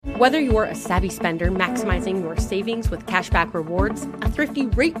Whether you're a savvy spender maximizing your savings with cashback rewards, a thrifty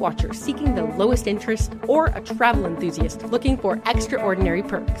rate watcher seeking the lowest interest, or a travel enthusiast looking for extraordinary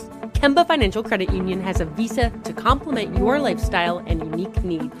perks, Kemba Financial Credit Union has a visa to complement your lifestyle and unique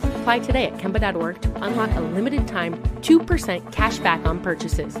needs. Apply today at Kemba.org to unlock a limited-time 2% cash back on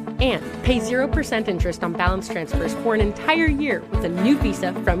purchases and pay 0% interest on balance transfers for an entire year with a new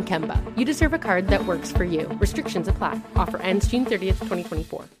visa from Kemba. You deserve a card that works for you. Restrictions apply. Offer ends June 30th,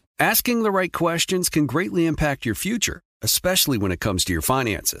 2024. Asking the right questions can greatly impact your future, especially when it comes to your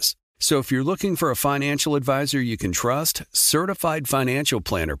finances. So if you're looking for a financial advisor you can trust, certified financial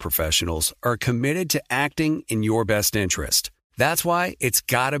planner professionals are committed to acting in your best interest. That's why it's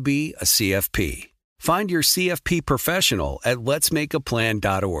got to be a CFP. Find your CFP professional at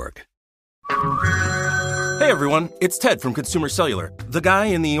letsmakeaplan.org. Hey everyone, it's Ted from Consumer Cellular, the guy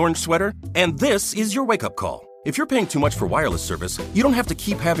in the orange sweater, and this is your wake-up call. If you're paying too much for wireless service, you don't have to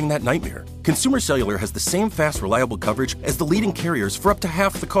keep having that nightmare. Consumer Cellular has the same fast, reliable coverage as the leading carriers for up to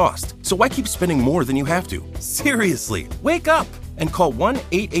half the cost. So why keep spending more than you have to? Seriously, wake up and call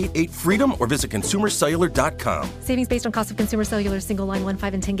 1-888-FREEDOM or visit consumercellular.com. Savings based on cost of Consumer Cellular single line 1,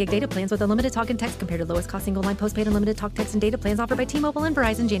 5, and 10 gig data plans with unlimited talk and text compared to lowest cost single line postpaid unlimited talk, text, and data plans offered by T-Mobile and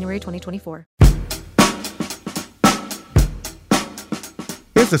Verizon January 2024.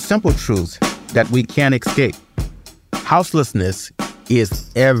 Here's a simple truth that we can't escape. Houselessness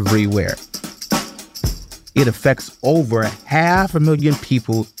is everywhere. It affects over 500,000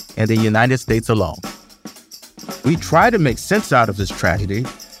 people in the United States alone. We try to make sense out of this tragedy,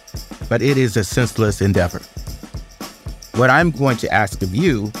 but it is a senseless endeavor. What I'm going to ask of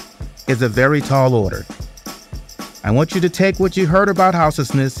you is a very tall order. I want you to take what you heard about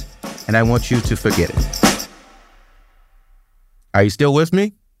houselessness, and I want you to forget it. Are you still with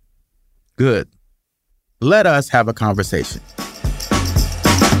me? Good. Let us have a conversation.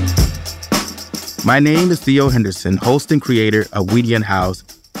 My name is Theo Henderson, host and creator of Weedy & House,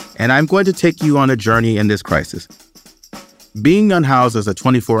 and I'm going to take you on a journey in this crisis. Being unhoused is a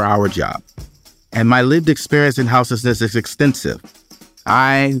 24-hour job, and my lived experience in houselessness is extensive.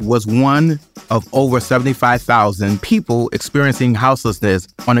 I was one of over 75,000 people experiencing houselessness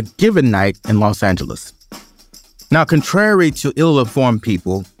on a given night in Los Angeles. Now, contrary to ill-informed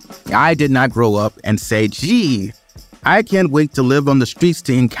people, I did not grow up and say, gee, I can't wait to live on the streets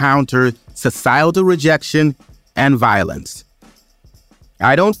to encounter societal rejection and violence.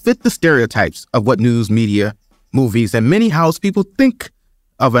 I don't fit the stereotypes of what news, media, movies, and many housed people think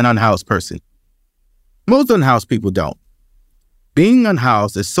of an unhoused person. Most unhoused people don't. Being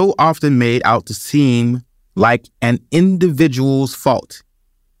unhoused is so often made out to seem like an individual's fault,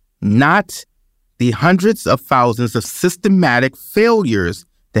 not the hundreds of thousands of systematic failures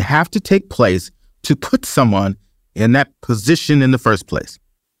that have to take place to put someone in that position in the first place.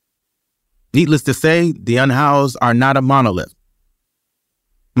 Needless to say, the unhoused are not a monolith.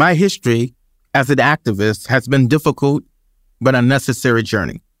 My history as an activist has been difficult but a necessary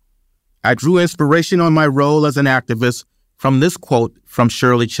journey. I drew inspiration on my role as an activist from this quote from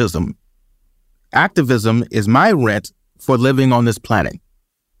Shirley Chisholm. Activism is my rent for living on this planet,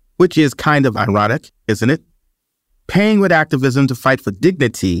 which is kind of ironic, isn't it? Paying with activism to fight for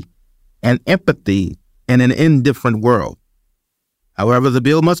dignity and empathy in an indifferent world. However, the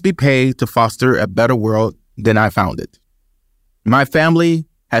bill must be paid to foster a better world than I found it. My family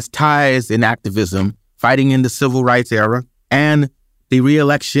has ties in activism, fighting in the civil rights era, and the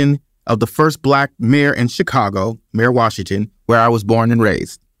re-election of the first Black mayor in Chicago, Mayor Washington, where I was born and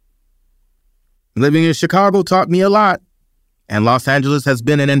raised. Living in Chicago taught me a lot, and Los Angeles has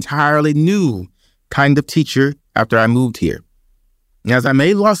been an entirely new kind of teacher after I moved here. As I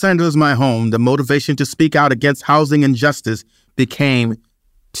made Los Angeles my home, the motivation to speak out against housing injustice became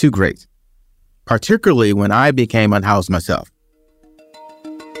too great, particularly when I became unhoused myself.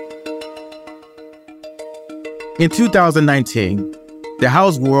 In 2019, the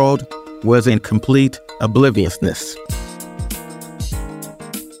housed world was in complete obliviousness.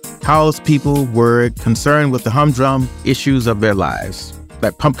 Housed people were concerned with the humdrum issues of their lives,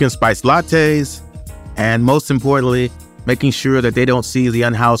 like pumpkin spice lattes, and most importantly, making sure that they don't see the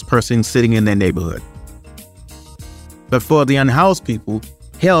unhoused person sitting in their neighborhood. But for the unhoused people,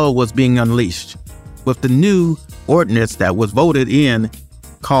 hell was being unleashed with the new ordinance that was voted in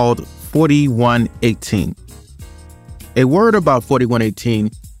called 4118. A word about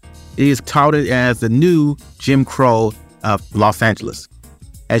 4118 is touted as the new Jim Crow of Los Angeles.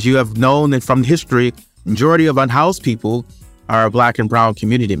 As you have known from history, majority of unhoused people are Black and brown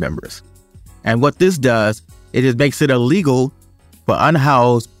community members. And what this does, it makes it illegal for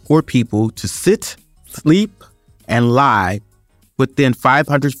unhoused poor people to sit, sleep, and lie within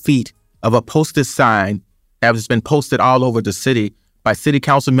 500 feet of a posted sign that has been posted all over the city by city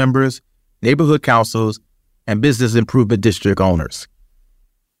council members, neighborhood councils, and business improvement district owners.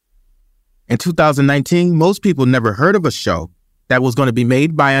 In 2019, most people never heard of a show that was going to be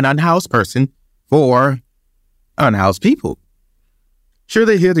made by an unhoused person for unhoused people. Sure,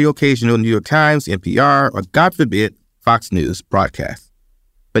 they hear the occasional New York Times, NPR, or God forbid, Fox News broadcast.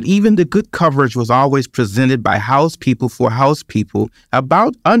 But even the good coverage was always presented by housed people for housed people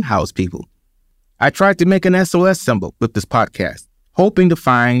about unhoused people. I tried to make an SOS symbol with this podcast, hoping to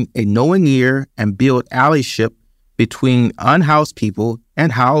find a knowing ear and build allyship between unhoused people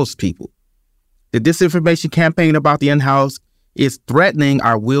and housed people. The disinformation campaign about the unhoused is threatening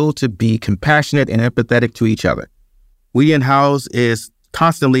our will to be compassionate and empathetic to each other. We Unhoused is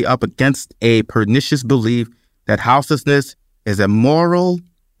constantly up against a pernicious belief that houselessness is a moral,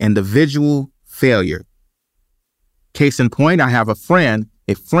 individual failure. Case in point, I have a friend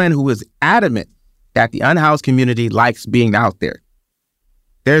who is adamant that the unhoused community likes being out there.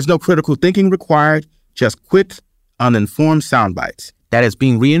 There's no critical thinking required, just quick, uninformed sound bites that is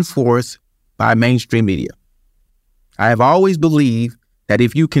being reinforced by mainstream media. I have always believed that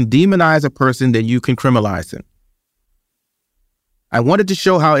if you can demonize a person, then you can criminalize them. I wanted to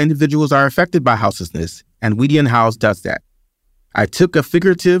show how individuals are affected by houselessness, and We the Unhoused does that. I took a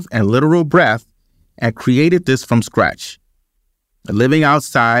figurative and literal breath and created this from scratch. Living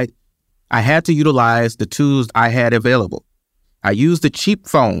outside, I had to utilize the tools I had available. I used a cheap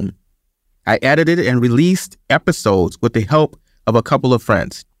phone. I edited and released episodes with the help of a couple of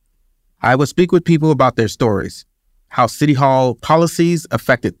friends. I would speak with people about their stories, how City Hall policies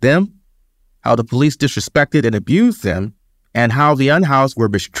affected them, how the police disrespected and abused them, and how the unhoused were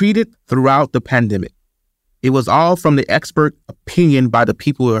mistreated throughout the pandemic. It was all from the expert opinion by the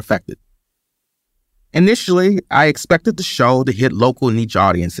people who were affected. Initially, I expected the show to hit local niche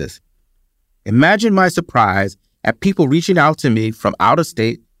audiences. Imagine my surprise at people reaching out to me from out of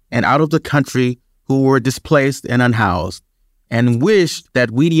state and out of the country who were displaced and unhoused and wished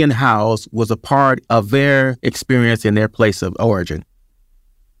that We the Unhoused was a part of their experience in their place of origin.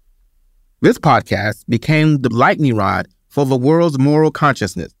 This podcast became the lightning rod for the world's moral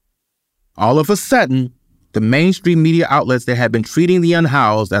consciousness. All of a sudden, the mainstream media outlets that had been treating the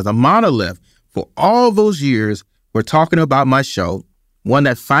unhoused as a monolith for all those years were talking about my show, one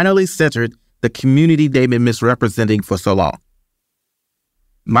that finally centered the community they've been misrepresenting for so long.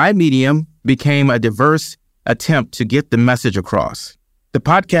 My medium became a diverse attempt to get the message across. The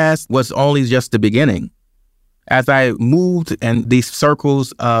podcast was only just the beginning. As I moved in these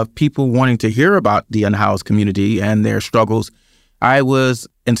circles of people wanting to hear about the unhoused community and their struggles, I was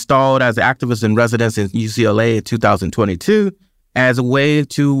installed as an activist in residence in UCLA in 2022 as a way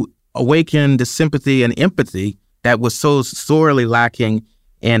to awaken the sympathy and empathy that was so sorely lacking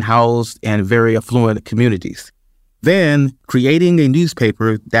in housed and very affluent communities. Then creating a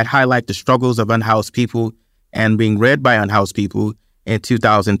newspaper that highlight the struggles of unhoused people and being read by unhoused people in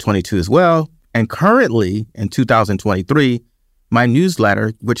 2022 as well. And currently in 2023, my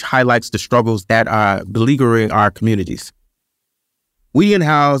newsletter, which highlights the struggles that are beleaguering our communities. We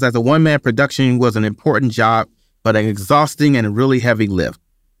Unhoused as a one-man production was an important job, but an exhausting and really heavy lift.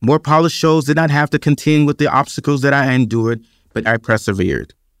 More polished shows did not have to contend with the obstacles that I endured, but I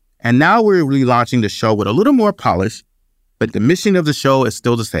persevered. And now we're relaunching the show with a little more polish, but the mission of the show is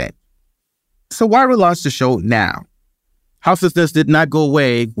still the same. So why relaunch the show now? Houselessness did not go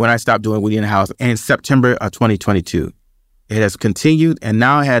away when I stopped doing We the Unhoused in September of 2022. It has continued and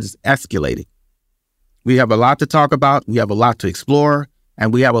now has escalated. We have a lot to talk about, we have a lot to explore,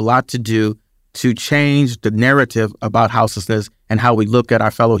 and we have a lot to do to change the narrative about houselessness and how we look at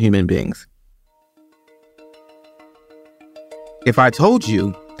our fellow human beings. If I told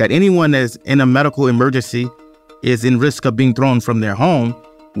you that anyone that is in a medical emergency is in risk of being thrown from their home,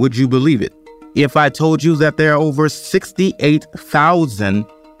 would you believe it? If I told you that there are over 68,000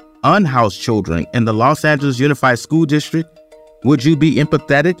 unhoused children in the Los Angeles Unified School District, would you be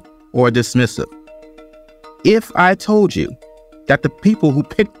empathetic or dismissive? If I told you that the people who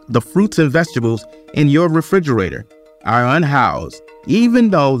pick the fruits and vegetables in your refrigerator are unhoused,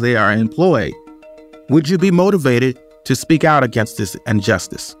 even though they are employed, would you be motivated to speak out against this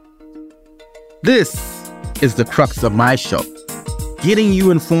injustice? This is the crux of my show, getting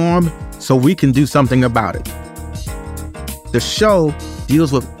you informed so we can do something about it. The show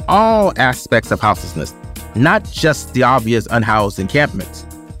deals with all aspects of houselessness, not just the obvious unhoused encampments.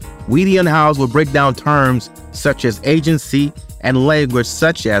 We the Unhoused will break down terms such as agency and language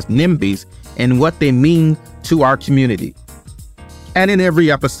such as NIMBYs and what they mean to our community. And in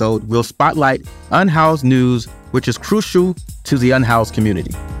every episode, we'll spotlight unhoused news, which is crucial to the unhoused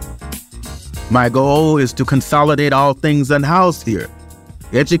community. My goal is to consolidate all things unhoused here,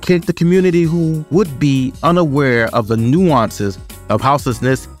 educate the community who would be unaware of the nuances of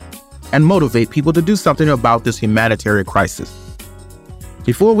houselessness, and motivate people to do something about this humanitarian crisis.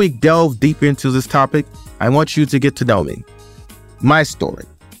 Before we delve deep into this topic, I want you to get to know me, my story,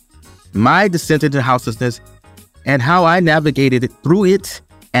 my descent into houselessness, and how I navigated through it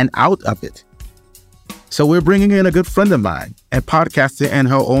and out of it. So we're bringing in a good friend of mine, a podcaster in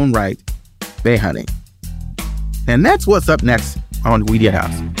her own right, Bay Honey. And that's what's up next on Weedian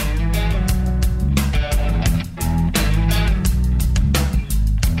House.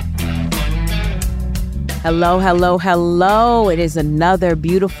 Hello, hello, hello. It is another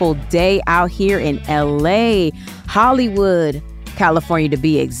beautiful day out here in LA, Hollywood, California to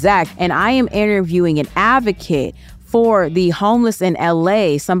be exact. And I am interviewing an advocate for the homeless in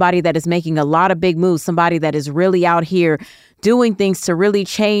LA, somebody that is making a lot of big moves, somebody that is really out here doing things to really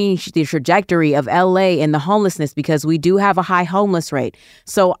change the trajectory of LA and the homelessness, because we do have a high homeless rate.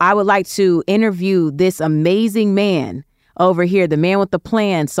 So I would like to interview this amazing man over here, the man with the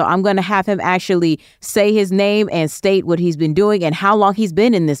plan. So I'm going to have him actually say his name and state what he's been doing and how long he's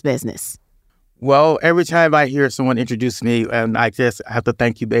been in this business. Well, every time I hear someone introduce me, and I just have to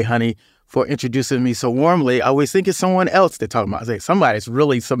thank you, Bay Honey, for introducing me so warmly, I always think it's someone else they're talking about. I say, somebody's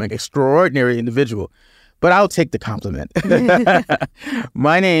really some extraordinary individual. But I'll take the compliment.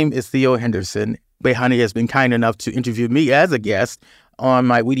 My name is Theo Henderson. Bay Honey has been kind enough to interview me as a guest on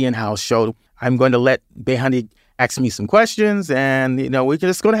my Weedian House show. I'm going to let Bay Honey ask me some questions, and we're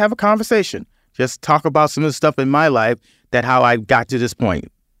just going to have a conversation. Just talk about some of the stuff in my life, that how I got to this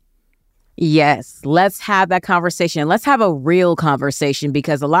point. Yes, let's have that conversation. Let's have a real conversation,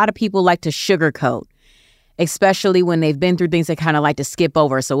 because a lot of people like to sugarcoat, especially when they've been through things they kind of like to skip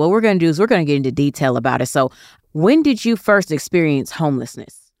over. So what we're going to do is we're going to get into detail about it. So when did you first experience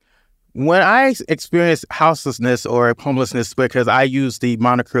homelessness? When I experienced houselessness or homelessness, because I use the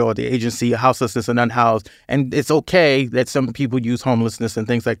moniker or the agency houselessness and unhoused, and it's okay that some people use homelessness and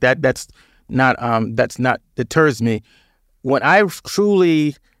things like that. That's not deters me. When I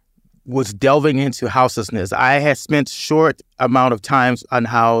truly was delving into houselessness, I had spent short amount of times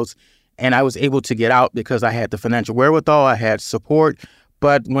unhoused, and I was able to get out because I had the financial wherewithal, I had support.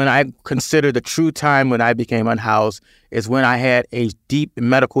 But when I consider the true time when I became unhoused is when I had a deep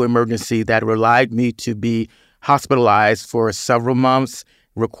medical emergency that relied me to be hospitalized for several months,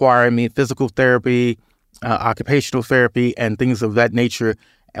 requiring me physical therapy, occupational therapy, and things of that nature,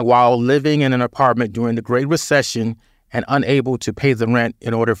 and while living in an apartment during the Great Recession and unable to pay the rent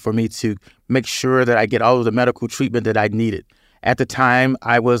in order for me to make sure that I get all of the medical treatment that I needed. At the time,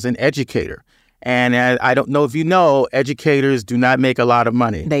 I was an educator. And I don't know if you know, educators do not make a lot of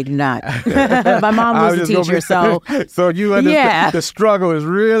money. They do not. My mom was a teacher, so you understand the struggle is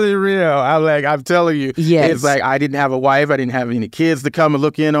really real. I'm telling you, It's like I didn't have a wife, I didn't have any kids to come and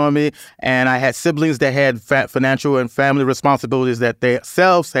look in on me, and I had siblings that had financial and family responsibilities that they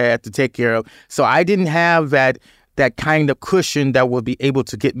themselves had to take care of. So I didn't have that kind of cushion that would be able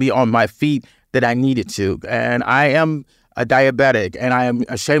to get me on my feet that I needed to. And I am a diabetic, and I am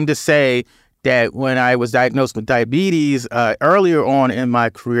ashamed to say that when I was diagnosed with diabetes earlier on in my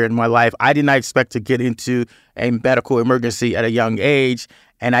career, in my life, I did not expect to get into a medical emergency at a young age,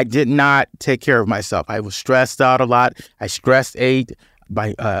 and I did not take care of myself. I was stressed out a lot. I stress ate.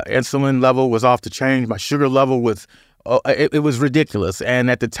 My insulin level was off the chain. My sugar level was, it was ridiculous.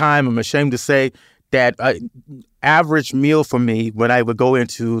 And at the time, I'm ashamed to say that average meal for me when I would go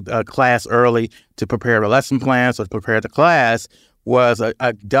into class early to prepare lesson plans or prepare the class was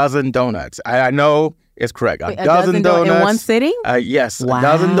a dozen donuts. I know it's correct. A dozen donuts. In one sitting? Yes, wow. A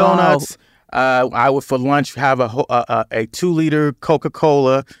dozen donuts. I would for lunch have a 2-liter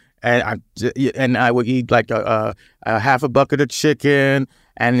Coca-Cola, and I would eat like a half a bucket of chicken.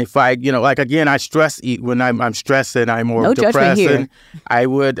 And if I, again, I stress eat when I'm stressed and I'm more depressed. And I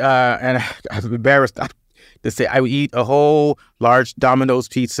would, and I'm embarrassed to say, I would eat a whole large Domino's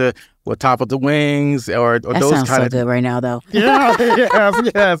pizza with top of the wings or that those sounds kind so of. good right now, though.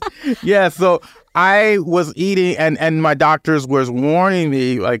 Yes. So I was eating, and my doctors was warning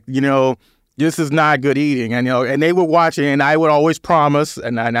me, this is not good eating, and they were watching, and I would always promise,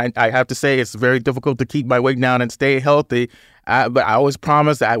 and I have to say it's very difficult to keep my weight down and stay healthy. But I always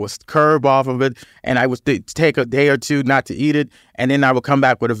promised I would curb off of it, and I would take a day or two not to eat it, and then I would come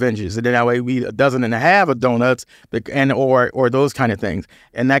back with a vengeance. And then I would eat a dozen and a half of donuts, or those kind of things.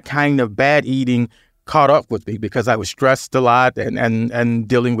 And that kind of bad eating caught up with me because I was stressed a lot and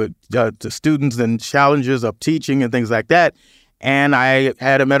dealing with the students and challenges of teaching and things like that. And I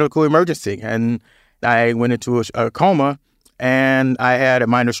had a medical emergency, and I went into a coma. and I had a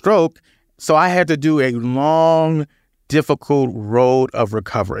minor stroke. So I had to do a long, difficult road of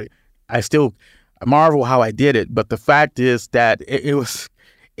recovery. I still marvel how I did it, but the fact is that it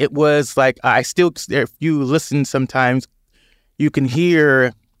was like if you listen sometimes, you can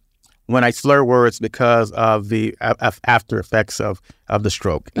hear when I slur words because of the after effects of the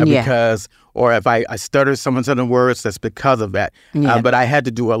stroke. Or if I stutter some of the words, that's because of that. But I had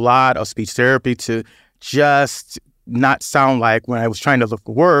to do a lot of speech therapy to just not sound like when I was trying to look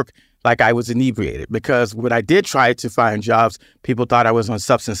for work, like I was inebriated. Because when I did try to find jobs, people thought I was on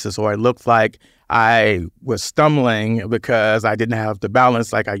substances, or I looked like I was stumbling because I didn't have the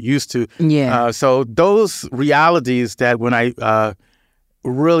balance like I used to. So those realities that when I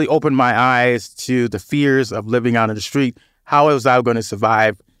really opened my eyes to the fears of living out in the street, how was I going to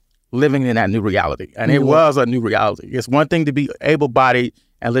survive living in that new reality? And it was a new reality. It's one thing to be able-bodied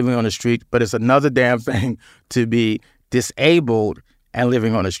and living on the street, but it's another damn thing to be disabled and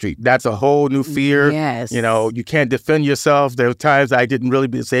living on the street. That's a whole new fear. Yes. You can't defend yourself. There were times I didn't really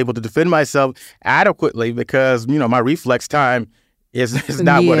be able to defend myself adequately because, my reflex time is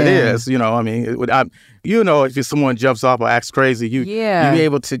not what it is. If someone jumps off or acts crazy, you be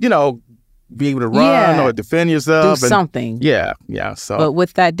able to, be able to run or defend yourself. Do something. Yeah. So, but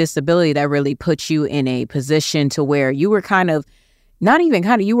with that disability, that really puts you in a position to where you were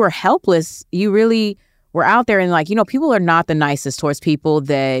you were helpless. You really were out there and people are not the nicest towards people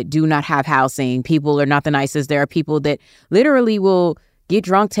that do not have housing. People are not the nicest. There are people that literally will get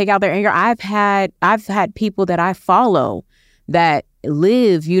drunk, take out their anger. I've had people that I follow that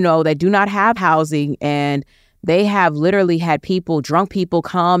live, that do not have housing, and they have literally had drunk people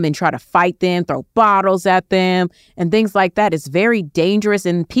come and try to fight them, throw bottles at them and things like that. It's very dangerous,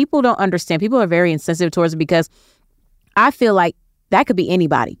 and people don't understand. People are very insensitive towards it because I feel like that could be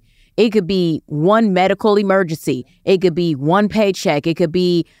anybody. It could be one medical emergency. It could be one paycheck. It could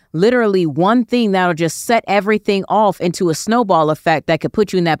be literally one thing that'll just set everything off into a snowball effect that could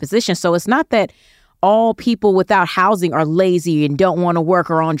put you in that position. So it's not that all people without housing are lazy and don't want to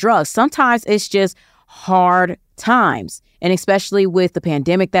work or on drugs. Sometimes it's just hard times. And especially with the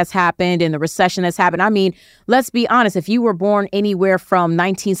pandemic that's happened and the recession that's happened. I mean, let's be honest. If you were born anywhere from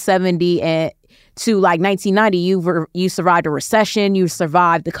 1970 to 1990, you survived a recession, you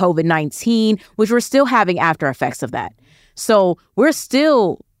survived the COVID-19, which we're still having after effects of that. So we're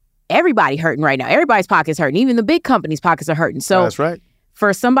still, everybody hurting right now. Everybody's pockets hurting. Even the big companies' pockets are hurting. So that's right.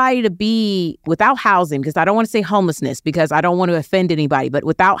 For somebody to be without housing, because I don't want to say homelessness because I don't want to offend anybody, but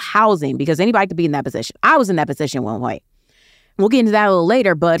without housing, because anybody could be in that position. I was in that position one way. We'll get into that a little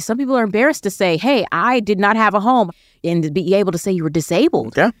later, but some people are embarrassed to say, hey, I did not have a home, and to be able to say you were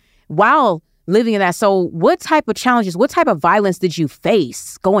disabled while living in that. So what type of challenges, what type of violence did you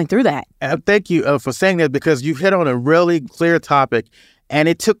face going through that? Thank you for saying that, because you've hit on a really clear topic. And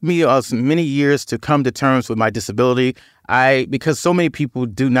it took me many years to come to terms with my disability. Because so many people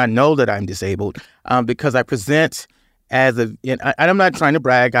do not know that I'm disabled, because I present and I'm not trying to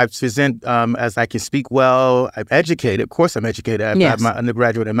brag. I present as I can speak well. I'm educated. Of course, I'm educated. I have my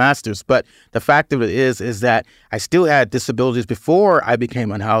undergraduate and master's. But the fact of it is that I still had disabilities before I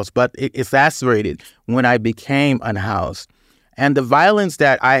became unhoused, but it exacerbated when I became unhoused. And the violence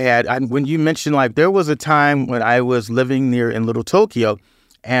that I had, when you mentioned, there was a time when I was living in Little Tokyo,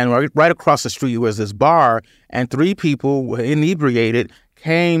 and right across the street was this bar, and 3 people inebriated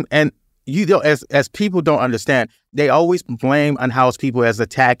came, and as people don't understand, they always blame unhoused people as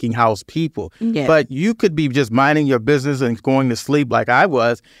attacking housed people. Yeah. But you could be just minding your business and going to sleep like I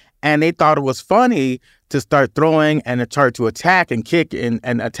was, and they thought it was funny to start throwing and start to attack and kick and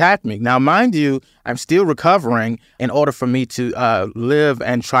attack me. Now, mind you, I'm still recovering in order for me to live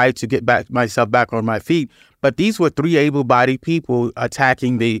and try to get myself back on my feet. But these were 3 able-bodied people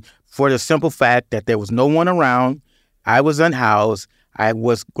attacking me for the simple fact that there was no one around. I was unhoused. I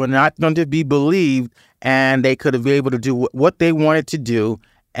was not going to be believed, and they could have been able to do what they wanted to do,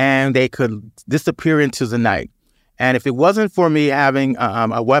 and they could disappear into the night. And if it wasn't for me having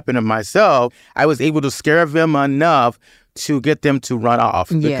a weapon of myself, I was able to scare them enough to get them to run off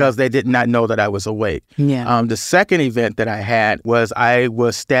because they did not know that I was awake. Yeah. The second event that I had was I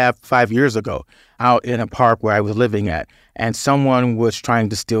was stabbed 5 years ago out in a park where I was living at, and someone was trying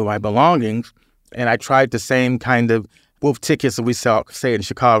to steal my belongings. And I tried the same kind of wolf tickets that we say in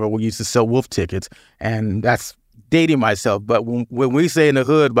Chicago. We used to sell wolf tickets, and that's dating myself. But when we say in the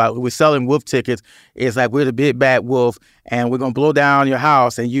hood about we're selling wolf tickets, it's like we're the big bad wolf, and we're going to blow down your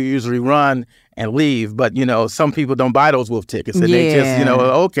house, and you usually run and leave. But, some people don't buy those wolf tickets, and they just,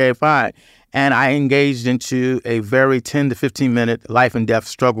 okay, fine. And I engaged into a very 10 to 15 minute life and death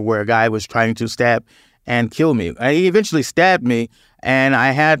struggle where a guy was trying to stab and kill me. He eventually stabbed me, and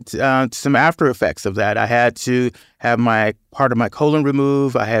I had some after effects of that. I had to have part of my colon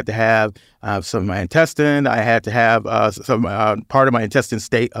removed. I had to have some of my intestine. I had to have some part of my intestine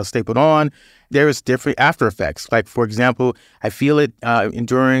stapled on. There's different after effects. Like, for example, I feel it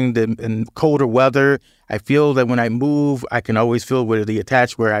during in colder weather. I feel that when I move, I can always feel where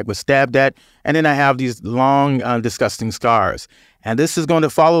I was stabbed at. And then I have these long, disgusting scars. And this is going to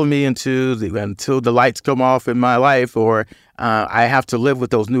follow me until the lights come off in my life, or I have to live with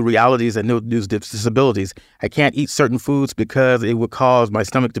those new realities and new disabilities. I can't eat certain foods because it would cause my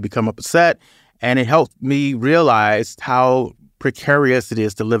stomach to become upset. And it helped me realize how precarious it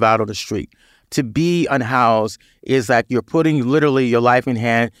is to live out on the street. To be unhoused is like you're putting literally your life in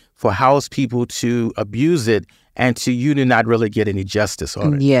hand for house people to abuse it and to you to not really get any justice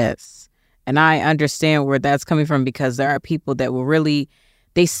on it. Yes. And I understand where that's coming from, because there are people that will really,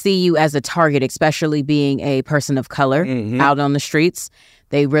 they see you as a target, especially being a person of color out on the streets.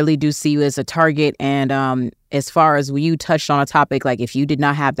 They really do see you as a target. And as far as when you touched on a topic, like if you did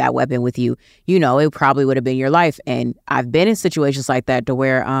not have that weapon with you, it probably would have been your life. And I've been in situations like that to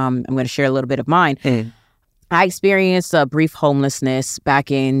where I'm going to share a little bit of mine. I experienced a brief homelessness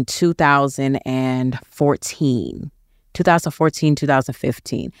back in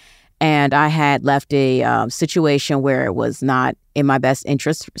 2015. And I had left a situation where it was not in my best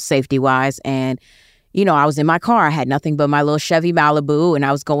interest, safety-wise. And, I was in my car. I had nothing but my little Chevy Malibu, and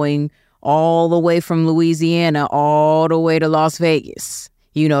I was going all the way from Louisiana all the way to Las Vegas,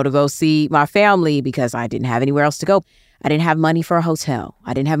 to go see my family, because I didn't have anywhere else to go. I didn't have money for a hotel.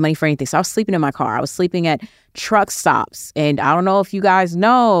 I didn't have money for anything. So I was sleeping in my car. I was sleeping at truck stops. And I don't know if you guys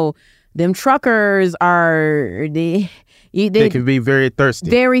know, them truckers are... They can be very thirsty.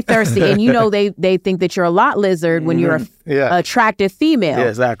 Very thirsty. And, they think that you're a lot lizard when you're a attractive female. Yeah,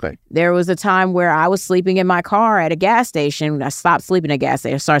 exactly. There was a time where I was sleeping in my car at a gas station. I stopped sleeping at a gas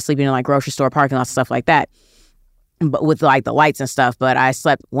station. I started sleeping in grocery store parking lots, stuff like that, but with the lights and stuff. But I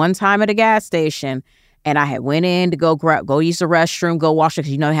slept one time at a gas station, and I had went in to go use the restroom, go wash up,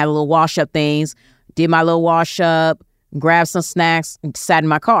 because they had a little wash up things. Did my little wash up, grabbed some snacks, and sat in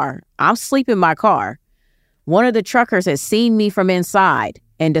my car. I'm sleeping in my car. One of the truckers had seen me from inside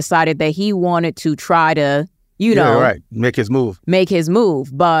and decided that he wanted to try to, make his move.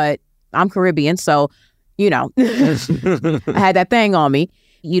 But I'm Caribbean, so, I had that thing on me.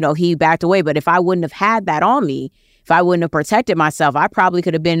 He backed away. But if I wouldn't have had that on me, if I wouldn't have protected myself, I probably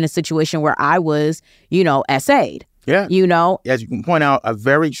could have been in a situation where I was, essayed. Yeah. As you can point out, a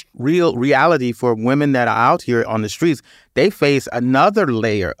very real reality for women that are out here on the streets. They face another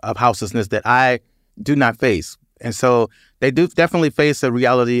layer of houselessness that I do not face. And so they do definitely face a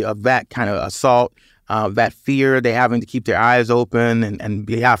reality of that kind of assault, that fear. They having to keep their eyes open, and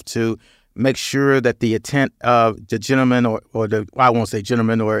they have to make sure that the intent of the gentleman or the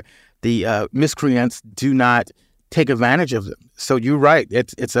miscreants do not take advantage of them. So you're right.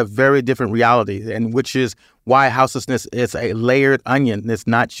 It's a very different reality, and which is why houselessness is a layered onion. It's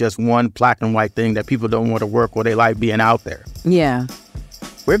not just one black and white thing that people don't want to work or they like being out there. Yeah.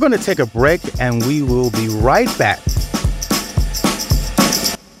 We're going to take a break, and we will be right back.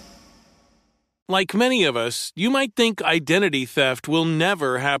 Like many of us, you might think identity theft will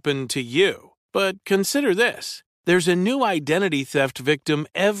never happen to you. But consider this. There's a new identity theft victim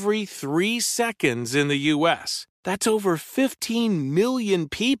every 3 seconds in the U.S. That's over 15 million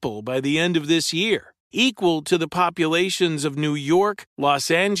people by the end of this year, equal to the populations of New York, Los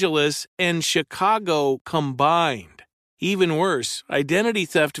Angeles, and Chicago combined. Even worse, identity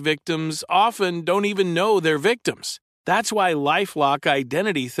theft victims often don't even know they're victims. That's why LifeLock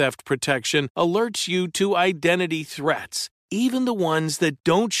Identity Theft Protection alerts you to identity threats, even the ones that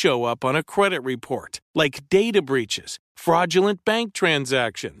don't show up on a credit report, like data breaches, fraudulent bank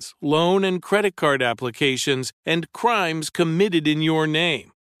transactions, loan and credit card applications, and crimes committed in your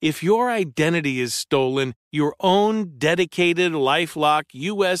name. If your identity is stolen, your own dedicated LifeLock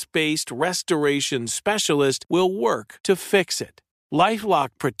U.S.-based restoration specialist will work to fix it. LifeLock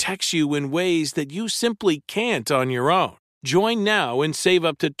protects you in ways that you simply can't on your own. Join now and save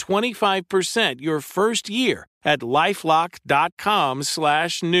up to 25% your first year at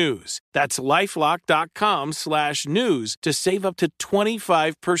LifeLock.com/news. That's LifeLock.com/news to save up to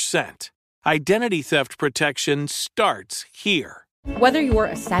 25%. Identity theft protection starts here. Whether you're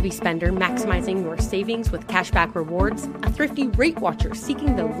a savvy spender maximizing your savings with cashback rewards, a thrifty rate watcher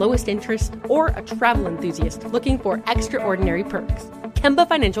seeking the lowest interest, or a travel enthusiast looking for extraordinary perks, Kemba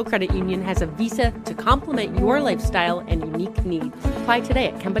Financial Credit Union has a visa to complement your lifestyle and unique needs. Apply today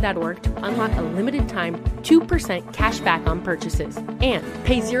at Kemba.org to unlock a limited time 2% cash back on purchases and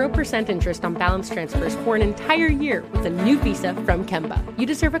pay 0% interest on balance transfers for an entire year with a new visa from Kemba. You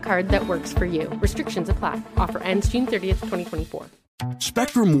deserve a card that works for you. Restrictions apply. Offer ends June 30th, 2024.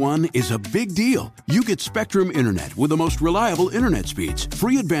 Spectrum One is a big deal. You get Spectrum Internet with the most reliable internet speeds,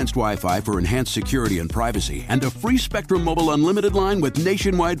 free advanced Wi-Fi for enhanced security and privacy, and a free Spectrum Mobile Unlimited line with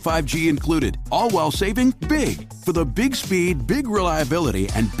nationwide 5G included, all while saving big. For the big speed, big reliability,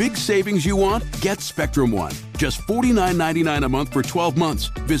 and big savings you want, get Spectrum One. Just $49.99 a month for 12 months.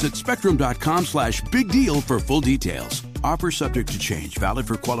 Visit spectrum.com/big deal for full details. Offer subject to change. Valid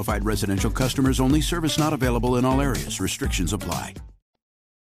for qualified residential customers only. Service not available in all areas. Restrictions apply.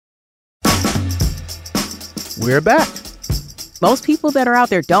 We're back. Most people that are out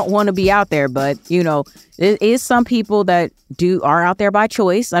there don't want to be out there, but, you know, there is some people that are out there by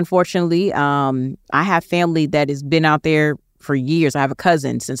choice, unfortunately. I have family that has been out there for years. I have a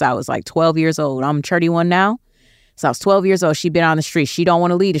cousin since I was like 12 years old. I'm 31 now. So I was 12 years old. She'd been on the street. She don't want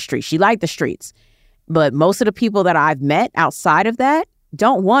to leave the street. She liked the streets. But most of the people that I've met outside of that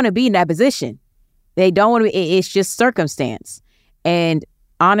don't want to be in that position. They don't want to be. It's just circumstance. And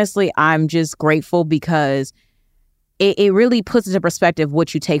honestly, I'm just grateful because it really puts into perspective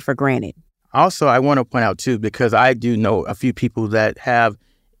what you take for granted. Also, I want to point out, too, because I do know a few people that have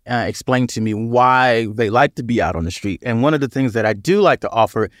explained to me why they like to be out on the street. And one of the things that I do like to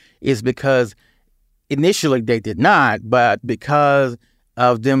offer is because initially they did not, but because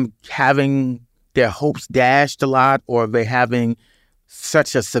of them having their hopes dashed a lot, or they having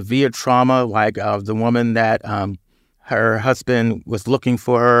such a severe trauma, like the woman that her husband was looking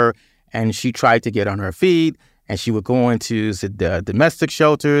for her and she tried to get on her feet. And she would go into the domestic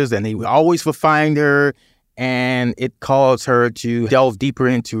shelters, and they would always find her. And it caused her to delve deeper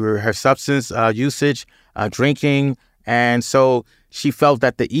into her substance usage, drinking. And so she felt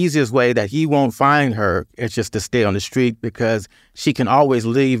that the easiest way that he won't find her is just to stay on the street, because she can always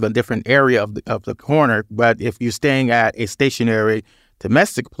leave a different area of the corner. But if you're staying at a stationary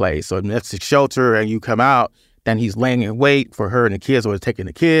domestic place or domestic shelter and you come out, then he's laying in wait for her and the kids, or taking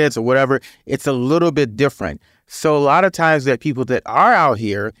the kids or whatever. It's a little bit different. So a lot of times that people that are out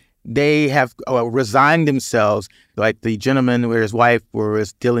here, they have resigned themselves, like the gentleman where his wife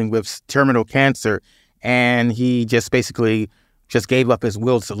was dealing with terminal cancer, and he just basically just gave up his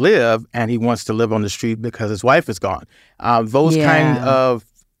will to live, and he wants to live on the street because his wife is gone. Those kind of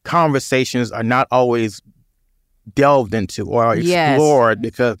conversations are not always delved into or explored,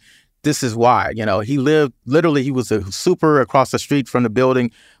 because this is why. You know, he was a super across the street from the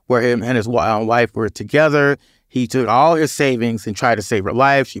building where him and his wife were together. He took all his savings and tried to save her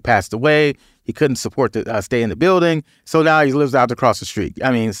life. She passed away. He couldn't support to stay in the building. So now he lives out across the street.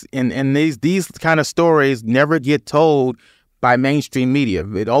 I mean, and these kind of stories never get told by mainstream media.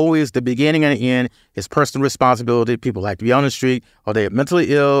 It always, the beginning and the end, is personal responsibility. People like to be on the street, or they're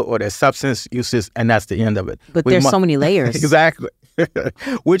mentally ill, or they're substance uses, and that's the end of it. But there's so many layers. Exactly.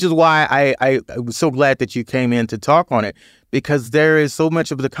 Which is why I was so glad that you came in to talk on it, because there is so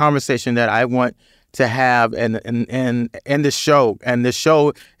much of the conversation that I want to have in this show. And this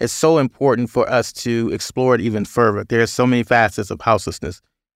show is so important for us to explore it even further. There's so many facets of houselessness.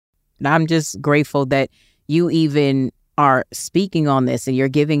 And I'm just grateful that you even are speaking on this and you're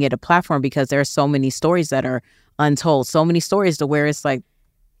giving it a platform, because there are so many stories that are untold, so many stories to where it's like,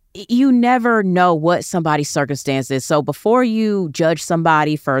 you never know what somebody's circumstance is. So before you judge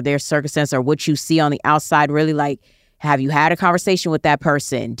somebody for their circumstance or what you see on the outside, really, like, have you had a conversation with that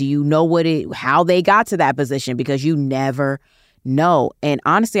person? Do you know how they got to that position? Because you never know. And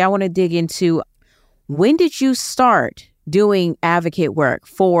honestly, I want to dig into, when did you start doing advocate work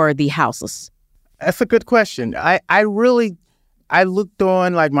for the houseless? That's a good question. I looked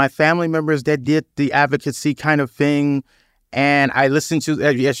on like my family members that did the advocacy kind of thing. And I listened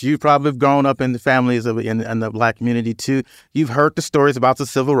to, yes, you probably have grown up in the families in the Black community too. You've heard the stories about the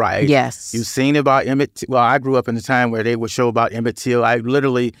civil rights. Yes. You've seen about Emmett Till. Well, I grew up in the time where they would show about Emmett Till. I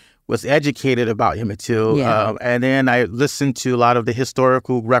literally was educated about Emmett Till. Yeah. And then I listened to a lot of the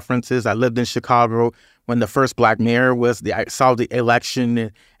historical references. I lived in Chicago when the first Black mayor I saw the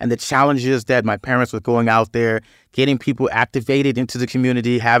election and the challenges that my parents were going out there, getting people activated into the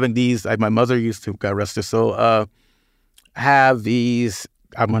community, having these, like my mother used to, God rest her soul, have these,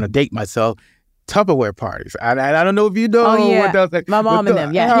 I'm going to date myself, Tupperware parties. I don't know if you know what those like. My mom and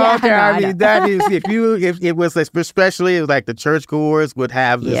them, yeah. Okay, I mean, that is, if it was especially like the churchgoers would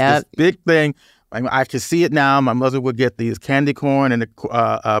have this big thing I can see it now. My mother would get these candy corn and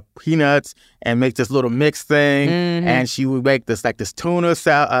the peanuts and make this little mix thing. And she would make this tuna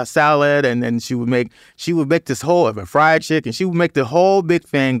salad. And then she would make this whole fried chicken. She would make the whole big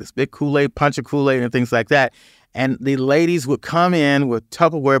thing, this big Kool-Aid, punch of Kool-Aid and things like that. And the ladies would come in with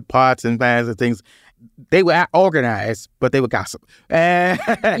Tupperware pots and pans and things. They were organized, but they would gossip. And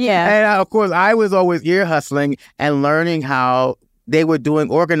of course, I was always ear hustling and learning how they were doing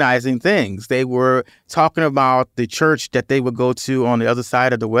organizing things. They were talking about the church that they would go to on the other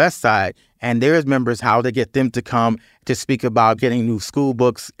side of the West Side and their members, how to get them to come to speak about getting new school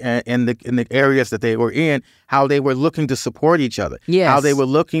books in the areas that they were in, how they were looking to support each other, how they were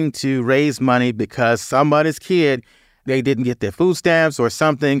looking to raise money because somebody's kid, they didn't get their food stamps or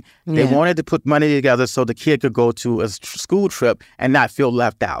something. They wanted to put money together so the kid could go to a school trip and not feel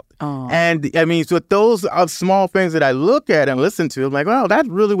left out. And I mean, so those are small things that I look at and listen to. I'm like, wow, that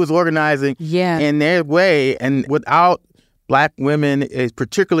really was organizing in their way. And without Black women,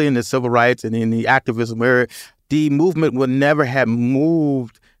 particularly in the civil rights and in the activism area, the movement would never have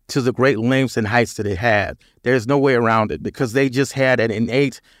moved to the great lengths and heights that it had. There's no way around it because they just had an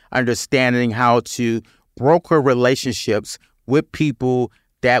innate understanding how to broker relationships with people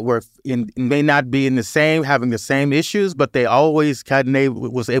that were may not be having the same issues, but they always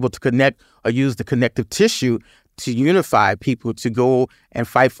was able to connect or use the connective tissue to unify people to go and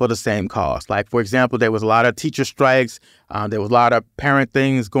fight for the same cause. Like, for example, there was a lot of teacher strikes. There was a lot of parent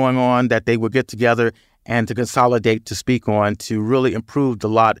things going on that they would get together and to consolidate to speak on to really improve the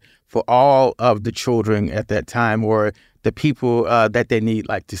lot for all of the children at that time, or the people that they need,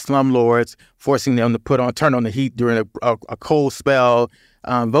 like the slumlords, forcing them to turn on the heat during a cold spell,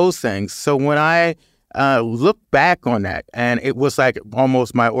 those things. So when I look back on that, and it was like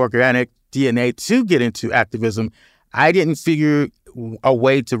almost my organic DNA to get into activism, I didn't figure a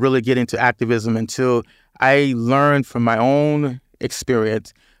way to really get into activism until I learned from my own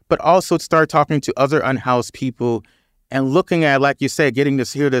experience, but also start talking to other unhoused people and looking at, like you said, getting to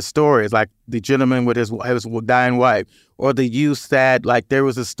hear their stories, like the gentleman with his dying wife, or the youth that, like, there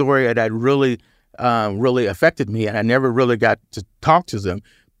was a story that really, really affected me, and I never really got to talk to them.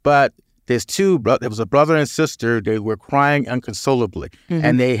 But there was a brother and sister. They were crying inconsolably,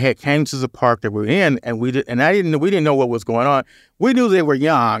 and they came to the park that we were in, and we didn't know what was going on. We knew they were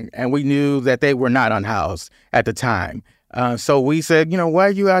young, and we knew that they were not unhoused at the time. So we said, why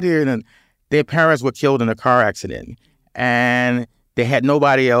are you out here? And their parents were killed in a car accident. And they had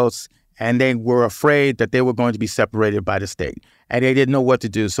nobody else, and they were afraid that they were going to be separated by the state, and they didn't know what to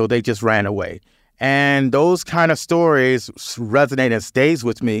do, so they just ran away. And those kind of stories resonate and stays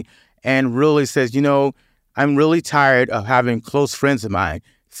with me, and really says, I'm really tired of having close friends of mine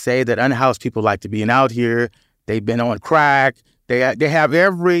say that unhoused people like to be out here. They've been on crack. They have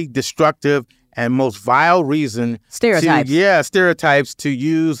every destructive and most vile reason. Stereotypes to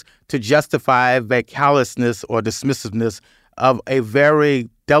use to justify the callousness or dismissiveness of a very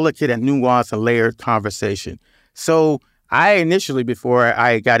delicate and nuanced and layered conversation. So I initially, before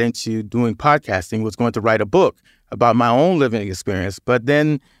I got into doing podcasting, was going to write a book about my own living experience. But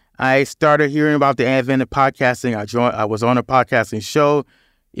then I started hearing about the advent of podcasting. I was on a podcasting show.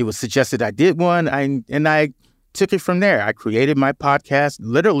 It was suggested I did one, and I took it from there. I created my podcast,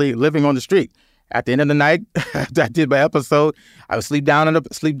 literally living on the street. At the end of the night, I did my episode. I would bed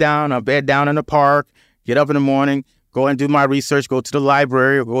down in the park, get up in the morning, go and do my research, go to the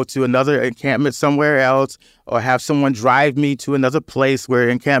library, or go to another encampment somewhere else, or have someone drive me to another place where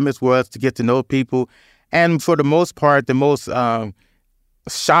encampments was to get to know people. And for the most part, the most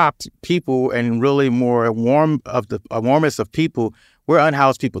shocked people and really more warmest of people were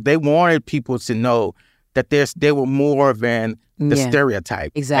unhoused people. They wanted people to know that they were more than the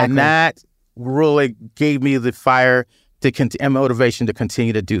stereotype. Exactly. And that really gave me the fire and motivation to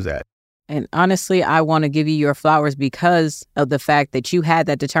continue to do that. And honestly, I want to give you your flowers because of the fact that you had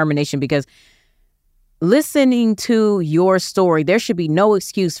that determination, because listening to your story, there should be no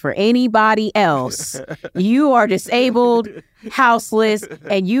excuse for anybody else. You are disabled, houseless,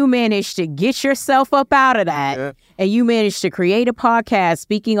 and you managed to get yourself up out of that. And you managed to create a podcast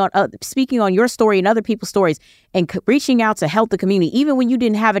speaking on your story and other people's stories and reaching out to help the community. Even when you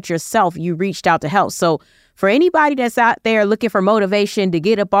didn't have it yourself, you reached out to help. So for anybody that's out there looking for motivation to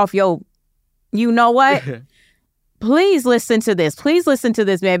get up off your, please listen to this. Please listen to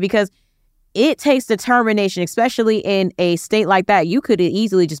this, man, because it takes determination, especially in a state like that. You could have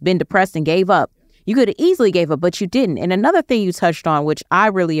easily just been depressed and gave up. You could have easily gave up, but you didn't. And another thing you touched on, which I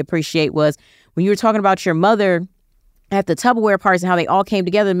really appreciate, was when you were talking about your mother at the Tupperware parties and how they all came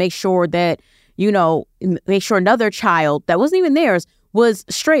together to make sure that, make sure another child that wasn't even theirs was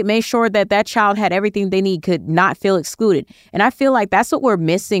straight, made sure that that child had everything they need, could not feel excluded. And I feel like that's what we're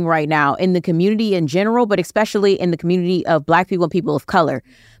missing right now in the community in general, but especially in the community of Black people and people of color,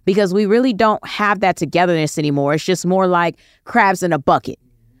 because we really don't have that togetherness anymore. It's just more like crabs in a bucket.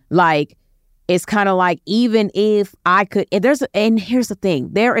 Like, it's kind of like, even if I could, and here's the thing,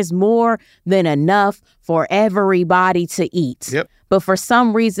 there is more than enough for everybody to eat. Yep. But for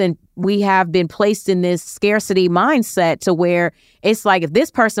some reason, we have been placed in this scarcity mindset to where it's like, if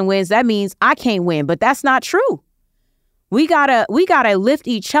this person wins, that means I can't win. But that's not true. We gotta lift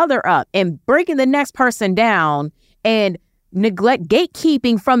each other up, and breaking the next person down and neglect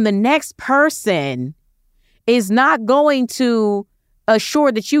gatekeeping from the next person is not going to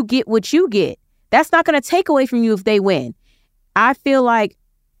assure that you get what you get. That's not going to take away from you if they win. I feel like,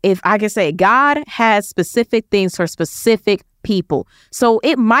 if I can say, God has specific things for specific people. So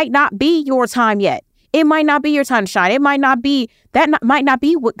it might not be your time yet. It might not be your time to shine. It might not be might not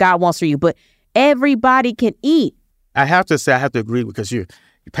be what God wants for you, but everybody can eat. I have to say, I have to agree, because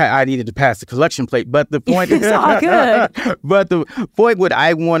I needed to pass the collection plate. But the point is, it's all good. But the point, what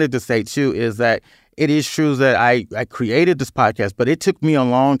I wanted to say too, is that it is true that I created this podcast, but it took me a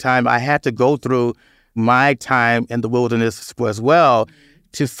long time. I had to go through my time in the wilderness as well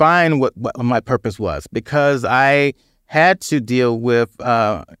to find what my purpose was, because I had to deal with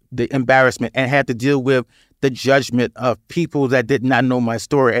the embarrassment and had to deal with the judgment of people that did not know my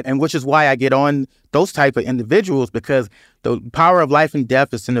story. And which is why I get on those type of individuals, because the power of life and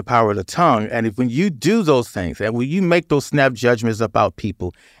death is in the power of the tongue. And when you do those things, and when you make those snap judgments about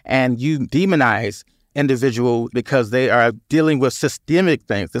people, and you demonize individuals because they are dealing with systemic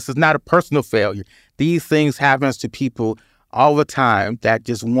things, this is not a personal failure. These things happen to people all the time that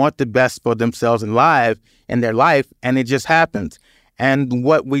just want the best for themselves in their life, and it just happens. And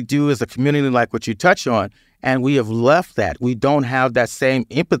what we do as a community, like what you touch on, and we have left that. We don't have that same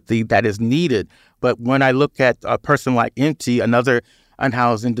empathy that is needed. But when I look at a person like Empty, another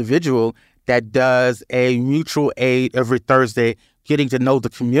unhoused individual that does a mutual aid every Thursday, getting to know the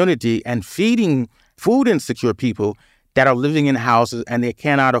community and feeding food insecure people that are living in houses and they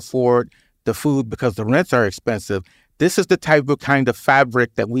cannot afford the food because the rents are expensive. This is the type of kind of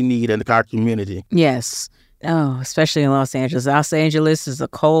fabric that we need in our community. Yes. Oh, especially in Los Angeles. Los Angeles is a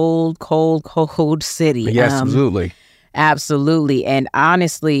cold, cold, cold city. Yes, absolutely. Absolutely. And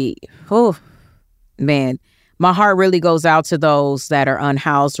honestly, man, my heart really goes out to those that are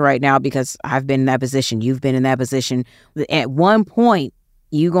unhoused right now, because I've been in that position. You've been in that position. At one point,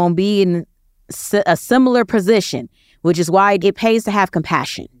 you're going to be in a similar position, which is why it pays to have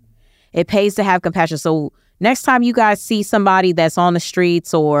compassion. It pays to have compassion. So next time you guys see somebody that's on the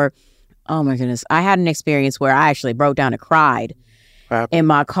streets, or, oh my goodness, I had an experience where I actually broke down and cried in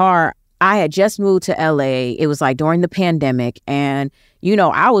my car. I had just moved to LA. It was like during the pandemic. And,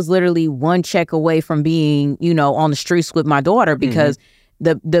 I was literally one check away from being, on the streets with my daughter, because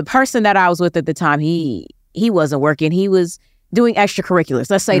the person that I was with at the time, he wasn't working. He was doing extracurriculars.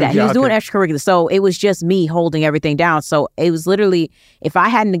 Let's say that. He was doing extracurriculars. So it was just me holding everything down. So it was literally, if I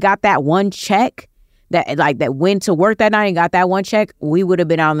hadn't got that one check, that went to work that night and got that one check, we would have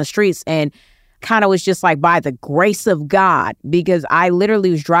been out on the streets. And kind of was just like by the grace of God, because I literally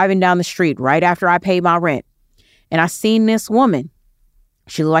was driving down the street right after I paid my rent. And I seen this woman.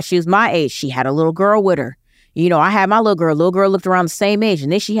 She looked like she was my age. She had a little girl with her. I had my little girl. Little girl looked around the same age.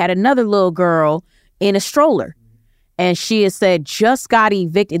 And then she had another little girl in a stroller. And she had said, just got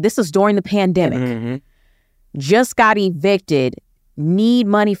evicted. This was during the pandemic. Just got evicted. Need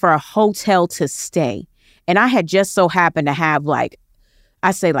money for a hotel to stay. And I had just so happened to have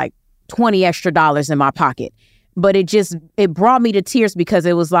 $20 extra in my pocket. But it brought me to tears, because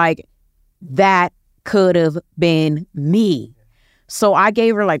it was like, that could have been me. So I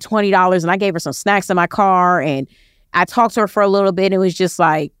gave her $20, and I gave her some snacks in my car, and I talked to her for a little bit, and it was just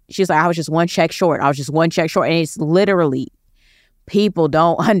like, she's like, I was just one check short. And it's literally, people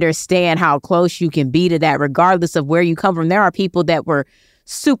don't understand how close you can be to that, regardless of where you come from. There are people that were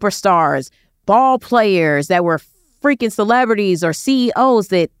superstars, ball players, that were freaking celebrities or CEOs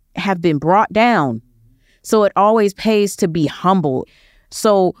that have been brought down. So it always pays to be humble.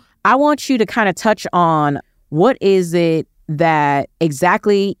 So I want you to kind of touch on, what is it that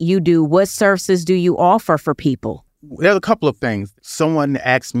exactly you do? What services do you offer for people? There's a couple of things. Someone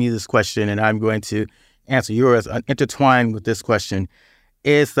asked me this question, and I'm going to answer yours intertwined with this question.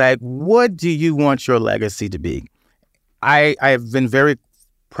 It's like, what do you want your legacy to be? I have been very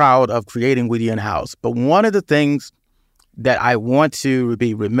proud of creating Weedy & House, but one of the things that I want to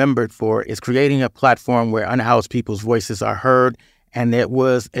be remembered for is creating a platform where unhoused people's voices are heard, and it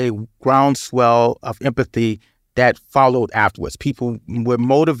was a groundswell of empathy that followed afterwards. People were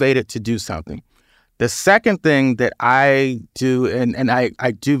motivated to do something. The second thing that I do, and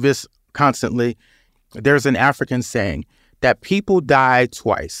I do this constantly, there's an African saying that people die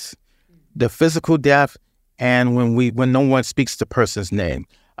twice, the physical death and when no one speaks the person's name.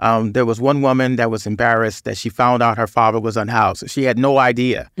 There was one woman that was embarrassed that she found out her father was unhoused. She had no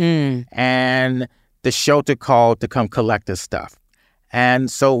idea. And the shelter called to come collect his stuff.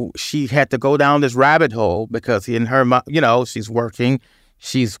 And so she had to go down this rabbit hole because she's working.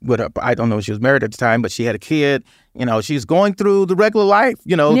 She's I don't know if she was married at the time, but she had a kid. She's going through the regular life,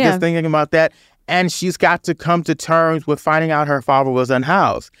 just thinking about that. And she's got to come to terms with finding out her father was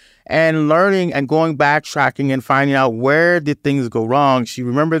unhoused and learning and going backtracking and finding out where did things go wrong. She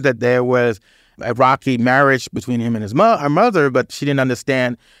remembered that there was a rocky marriage between him and her mother, but she didn't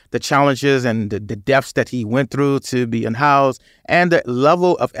understand the challenges and the depths that he went through to be unhoused and the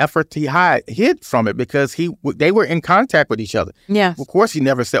level of effort he hid from it because they were in contact with each other. Yeah. Of course, he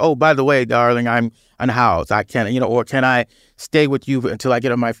never said, "Oh, by the way, darling, I'm unhoused. I can't, or can I stay with you until I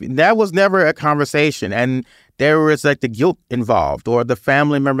get on my feet?" That was never a conversation. And there was like the guilt involved, or the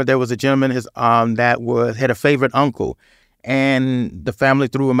family member. There was a gentleman that had a favorite uncle, and the family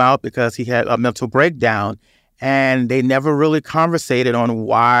threw him out because he had a mental breakdown, and they never really conversated on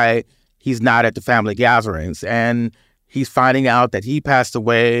why he's not at the family gatherings. And he's finding out that he passed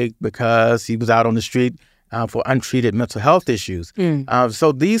away because he was out on the street for untreated mental health issues.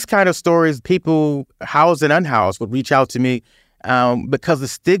 So these kind of stories, people housed and unhoused would reach out to me because the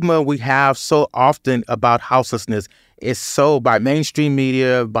stigma we have so often about houselessness is so by mainstream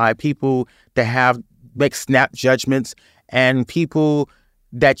media, by people that make snap judgments, and people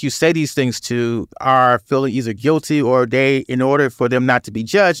that you say these things to are feeling either guilty or in order for them not to be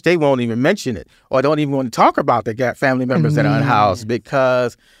judged, they won't even mention it or don't even want to talk about their family members that are unhoused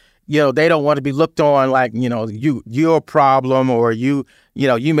because they don't want to be looked on like, you're a problem, or you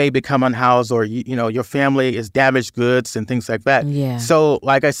may become unhoused, or, your family is damaged goods and things like that. Yeah. So,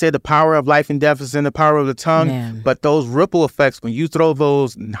 like I said, the power of life and death is in the power of the tongue. Man. But those ripple effects, when you throw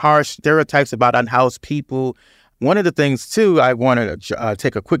those harsh stereotypes about unhoused people, one of the things, too, I wanted to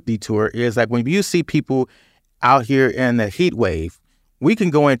take a quick detour is like when you see people out here in the heat wave, we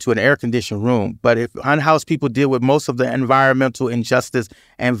can go into an air-conditioned room, but if unhoused people deal with most of the environmental injustice,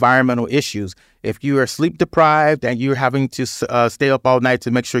 environmental issues, if you are sleep-deprived and you're having to stay up all night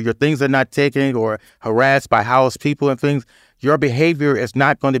to make sure your things are not taken or harassed by housed people and things, your behavior is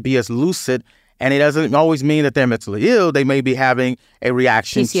not going to be as lucid, and it doesn't always mean that they're mentally ill. They may be having a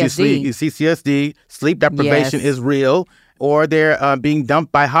reaction to sleep. CCSD, sleep deprivation is real. Or they're being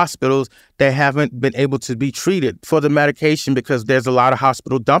dumped by hospitals that haven't been able to be treated for the medication because there's a lot of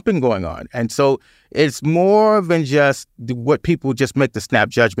hospital dumping going on. And so it's more than just what people just make the snap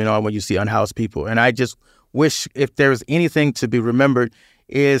judgment on when you see unhoused people. And I just wish if there's anything to be remembered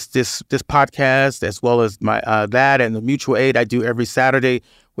is this podcast, as well as my that and the mutual aid I do every Saturday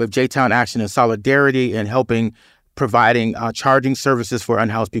with J-Town Action and Solidarity and providing charging services for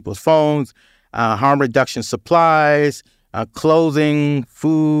unhoused people's phones, harm reduction supplies, clothing,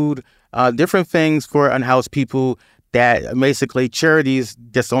 food, different things for unhoused people that basically charities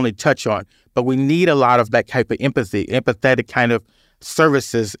just only touch on. But we need a lot of that type of empathetic kind of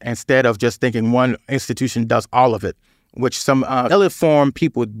services instead of just thinking one institution does all of it, which some ill-informed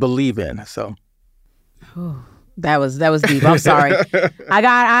people believe in. So, that was deep. I'm sorry.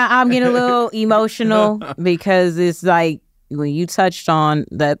 I'm getting a little emotional because it's like when you touched on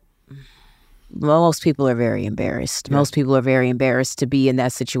that. Most people are very embarrassed. Yeah. Most people are very embarrassed to be in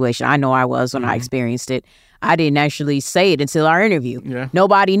that situation. I know I was when I experienced it. I didn't actually say it until our interview. Yeah.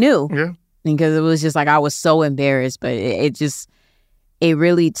 Nobody knew. Yeah. Because it was just like I was so embarrassed. But it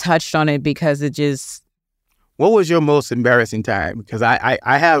really touched on it because it just... What was your most embarrassing time? Because I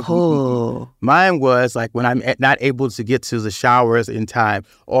have... Mine was like when I'm not able to get to the showers in time,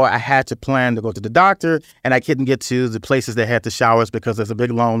 or I had to plan to go to the doctor and I couldn't get to the places that had the showers because there's a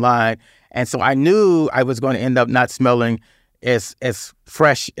big long line. And so I knew I was going to end up not smelling as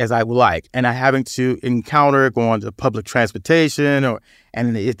fresh as I would like. And I having to encounter going to public transportation,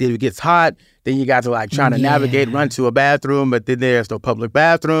 and if it gets hot, then you got to like trying to navigate, run to a bathroom, but then there's no public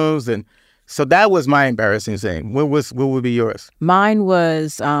bathrooms. And so that was my embarrassing thing. What would be yours? Mine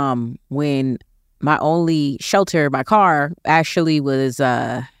was when my only shelter, my car, actually was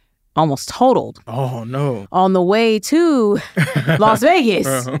almost totaled. Oh, no. On the way to Las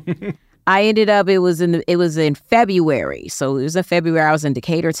Vegas. I ended up, it was in February. So it was in February. I was in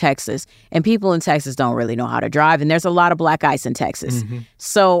Decatur, Texas. And people in Texas don't really know how to drive. And there's a lot of black ice in Texas. Mm-hmm.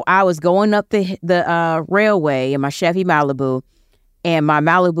 So I was going up the railway in my Chevy Malibu, and my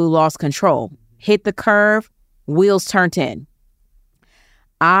Malibu lost control. Hit the curve, wheels turned in.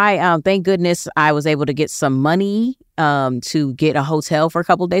 I thank goodness I was able to get some money to get a hotel for a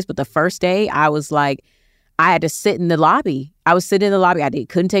couple of days. But the first day I was like, I had to sit in the lobby. I was sitting in the lobby.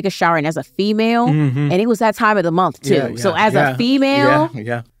 Couldn't take a shower. And as a female, and it was that time of the month too. So as a female,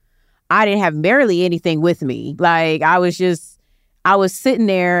 I didn't have barely anything with me. Like I was sitting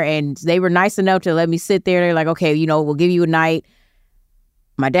there and they were nice enough to let me sit there. They're like, okay, we'll give you a night.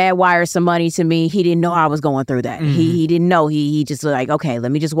 My dad wired some money to me. He didn't know I was going through that. He didn't know. He just was like, okay,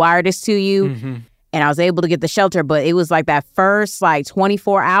 let me just wire this to you. And I was able to get the shelter. But it was like that first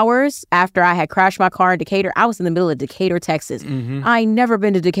 24 hours after I had crashed my car in Decatur. I was in the middle of Decatur, Texas. I ain't never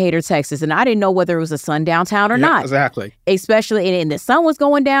been to Decatur, Texas. And I didn't know whether it was a sundown town or not. Exactly. Especially, and the sun was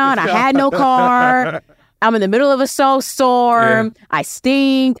going down. I had no car. I'm in the middle of a snowstorm. I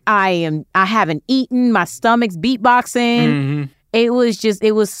stink. I haven't eaten. My stomach's beatboxing. It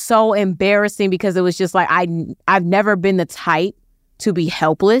was so embarrassing because it was just like, I've never been the type to be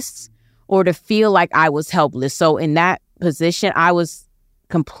helpless or to feel like I was helpless. So in that position, I was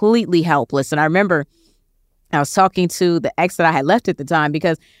completely helpless. And I remember I was talking to the ex that I had left at the time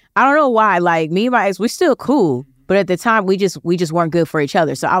because I don't know why, like me and my ex, we're still cool. But at the time, we just weren't good for each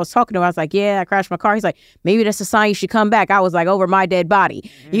other. So I was talking to him. I was like, yeah, I crashed my car. He's like, maybe that's a sign you should come back. I was like, over my dead body,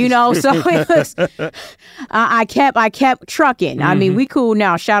 So it was, I kept trucking. I mean, we cool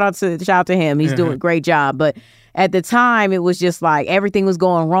now. Shout out to him. He's doing a great job. But at the time, it was just like everything was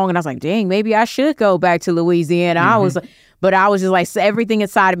going wrong. And I was like, dang, maybe I should go back to Louisiana. I was just like, everything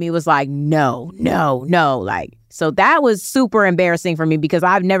inside of me was like, no. Like, so that was super embarrassing for me because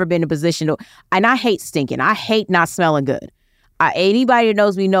I've never been in a position to, and I hate stinking. I hate not smelling good. Anybody that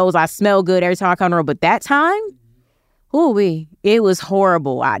knows me knows I smell good every time I come around. But that time, it was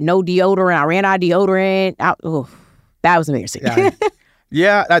horrible. No deodorant. I ran out of deodorant. That was embarrassing.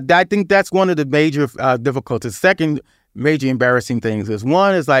 I think that's one of the major difficulties. Second major embarrassing things is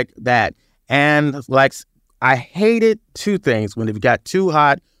one is like that. And like, I hated two things when it got too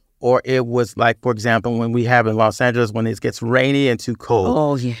hot or it was like, for example, when we have in Los Angeles, when it gets rainy and too cold.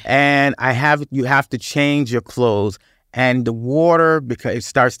 Oh, yeah. And you have to change your clothes. And the water, because it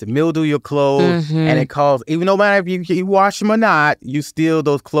starts to mildew your clothes, and it causes, even no matter if you wash them or not,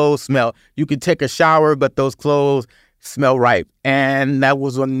 those clothes smell. You can take a shower, but those clothes smell ripe. And that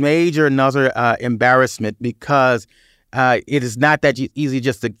was another embarrassment because it is not that easy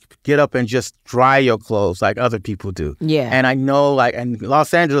just to get up and just dry your clothes like other people do. Yeah. And I know, and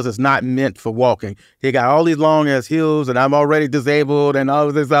Los Angeles is not meant for walking. They got all these long ass hills, and I'm already disabled, and all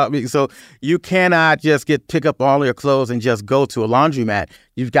of this out me. So you cannot just pick up all your clothes and just go to a laundromat.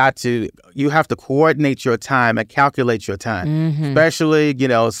 You have to coordinate your time and calculate your time. Especially,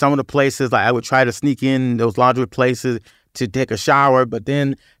 some of the places, like I would try to sneak in those laundry places to take a shower, but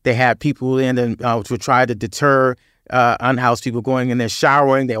then they have people in and to try to deter unhoused people going in there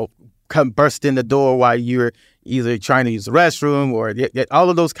showering. They'll come burst in the door while you're either trying to use the restroom or all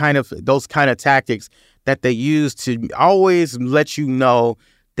of those kind of tactics that they use to always let you know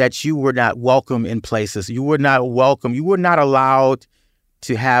that you were not welcome in places. You were not welcome. You were not allowed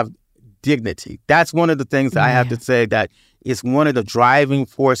to have dignity. That's one of the things that I have to say that is one of the driving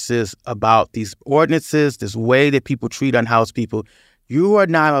forces about these ordinances, this way that people treat unhoused people. You are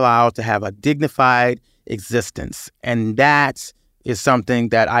not allowed to have a dignified existence. And that is something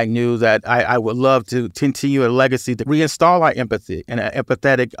that I knew that I would love to continue a legacy to reinstall our empathy and an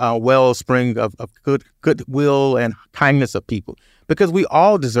empathetic wellspring of goodwill and kindness of people. Because we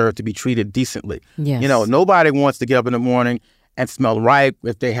all deserve to be treated decently. Yes. Nobody wants to get up in the morning and smell ripe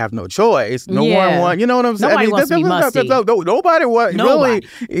if they have no choice. No one wants, you know what I'm saying? Nobody wants to be musty. Nobody wants, really,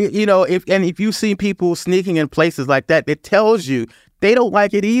 if you see people sneaking in places like that, it tells you they don't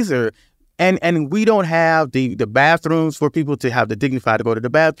like it either. And we don't have the bathrooms for people to have the dignified to go to the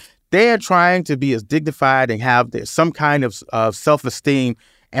bath. They're trying to be as dignified and have some kind of self-esteem,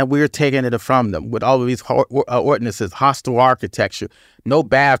 and we're taking it from them with all of these ordinances, hostile architecture, no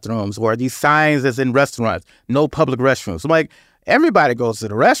bathrooms, or these signs that's in restaurants, no public restrooms. I'm like, everybody goes to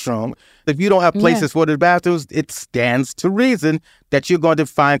the restroom. If you don't have places for the bathrooms, it stands to reason that you're going to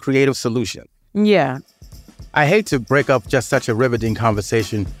find creative solutions. Yeah. I hate to break up just such a riveting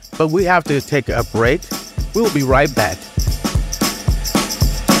conversation, but we have to take a break. We'll be right back.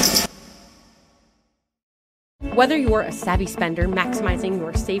 Whether you're a savvy spender maximizing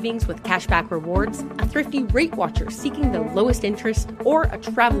your savings with cashback rewards, a thrifty rate watcher seeking the lowest interest, or a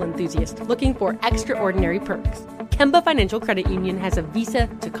travel enthusiast looking for extraordinary perks, Kemba Financial Credit Union has a visa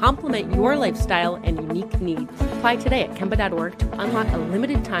to complement your lifestyle and unique needs. Apply today at Kemba.org to unlock a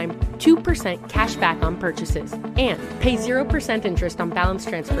limited time 2% cash back on purchases and pay 0% interest on balance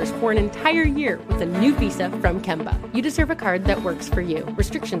transfers for an entire year with a new visa from Kemba. You deserve a card that works for you.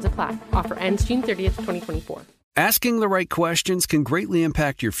 Restrictions apply. Offer ends June 30th, 2024. Asking the right questions can greatly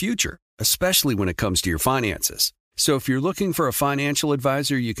impact your future, especially when it comes to your finances. So if you're looking for a financial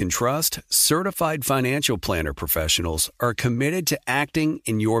advisor you can trust, certified financial planner professionals are committed to acting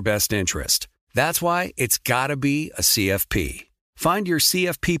in your best interest. That's why it's got to be a CFP. Find your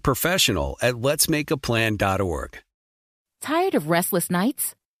CFP professional at letsmakeaplan.org. Tired of restless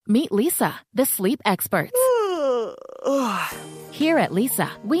nights? Meet Lisa, the sleep experts. Here at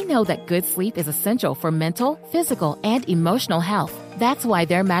Lisa, we know that good sleep is essential for mental, physical, and emotional health. That's why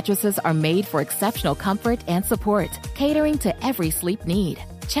their mattresses are made for exceptional comfort and support, catering to every sleep need.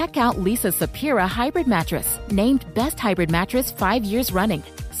 Check out Lisa's Sapira Hybrid Mattress, named Best Hybrid Mattress 5 years running.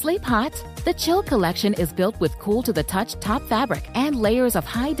 Sleep hot? The Chill Collection is built with cool-to-the-touch top fabric and layers of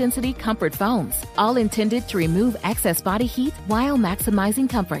high-density comfort foams, all intended to remove excess body heat while maximizing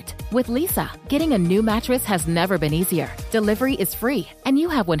comfort. With Lisa, getting a new mattress has never been easier. Delivery is free, and you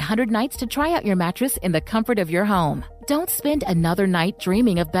have 100 nights to try out your mattress in the comfort of your home. Don't spend another night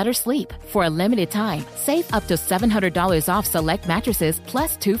dreaming of better sleep. For a limited time, save up to $700 off select mattresses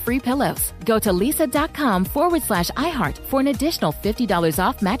plus 2 free pillows. Go to lisa.com/iHeart for an additional $50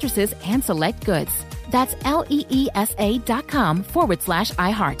 off mattresses and select goods. That's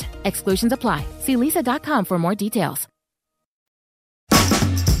LEESA.com/iHeart. Exclusions apply. See lisa.com for more details.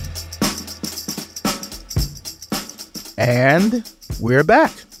 And we're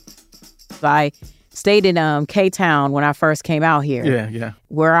back. I stayed in K-Town when I first came out here. Yeah.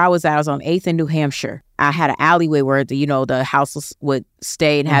 Where I was on 8th and New Hampshire. I had an alleyway where the houses would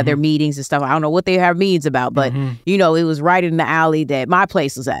stay and have their meetings and stuff. I don't know what they have meetings about, but it was right in the alley that my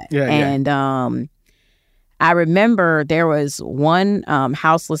place was at. And I remember there was one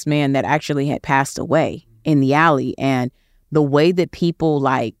houseless man that actually had passed away in the alley, and the way that people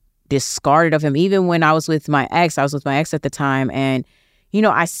discarded of him. Even when I was with my ex at the time, and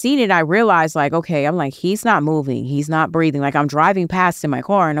I seen it. I realized okay, I'm he's not moving, he's not breathing. I'm driving past in my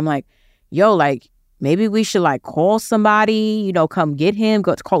car, and I'm like, yo, maybe we should call somebody, come get him,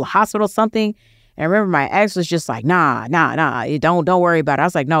 go to call a hospital or something. And I remember my ex was just nah, don't worry about it. I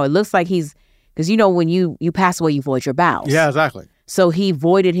was like, no, it looks like he's, because when you pass away, you void your bowels. Yeah, exactly. So he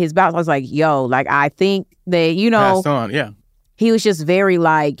voided his bowels. I was like, yo, I think that, passed on, yeah. He was just very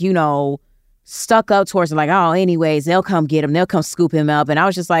stuck up towards him, oh, anyways, they'll come get him, they'll come scoop him up. And I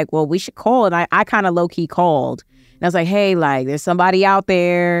was just like, well, we should call. And I kind of low-key called. And I was like, hey, there's somebody out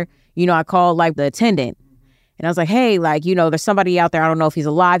there. I called the attendant. And I was like, hey, there's somebody out there. I don't know if he's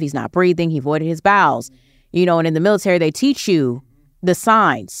alive. He's not breathing. He voided his bowels. And in the military, they teach you the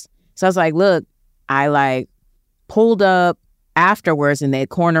signs. So I was like, look, I pulled up afterwards, and the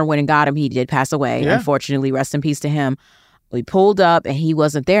coroner went and got him. He did pass away. Yeah. Unfortunately, rest in peace to him. We pulled up and he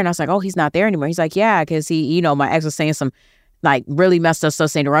wasn't there. And I was like, oh, he's not there anymore. He's like, yeah, because he, my ex was saying some really messed up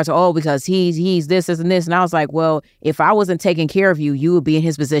stuff, saying to Roger, oh, because he's this, and this. And I was like, well, if I wasn't taking care of you, you would be in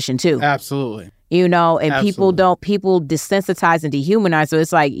his position too. Absolutely. And Absolutely. people desensitize and dehumanize. So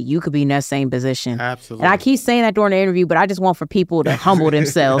it's you could be in that same position. Absolutely. And I keep saying that during the interview, but I just want for people to humble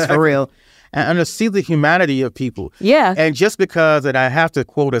themselves for real. And to see the humanity of people. Yeah. And just because, and I have to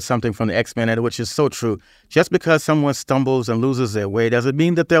quote something from the X-Men, which is so true, just because someone stumbles and loses their way doesn't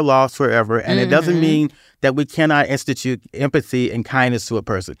mean that they're lost forever. And it doesn't mean that we cannot institute empathy and kindness to a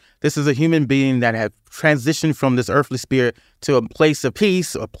person. This is a human being that has transitioned from this earthly spirit to a place of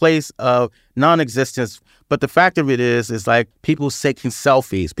peace, a place of non-existence. But the fact of it is people taking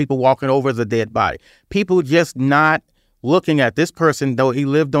selfies, people walking over the dead body, people just not looking at this person, though he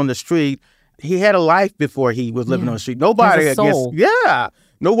lived on the street. He had a life before he was living on the street. Nobody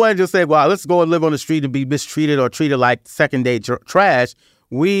Nobody just said, well, let's go and live on the street and be mistreated or treated like second-day trash.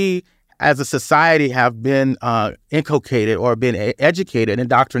 We, as a society, have been inculcated or been educated,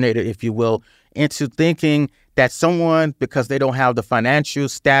 indoctrinated, if you will, into thinking that someone, because they don't have the financial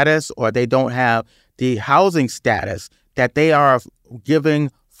status or they don't have the housing status, that they are giving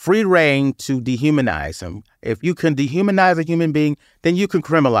free reign to dehumanize him. If you can dehumanize a human being, then you can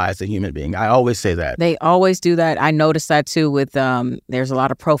criminalize a human being. I always say that. They always do that. I noticed that too with, there's a lot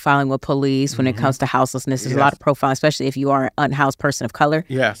of profiling with police when it comes to houselessness. There's a lot of profiling, especially if you are an unhoused person of color.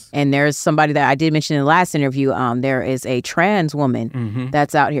 Yes. And there's somebody that I did mention in the last interview. There is a trans woman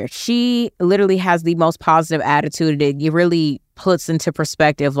that's out here. She literally has the most positive attitude. It really puts into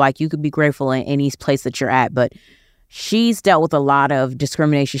perspective, like, you could be grateful in any place that you're at, but she's dealt with a lot of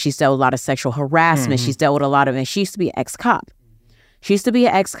discrimination. She's dealt with a lot of sexual harassment. She's dealt with a lot of, and she used to be an ex-cop. She used to be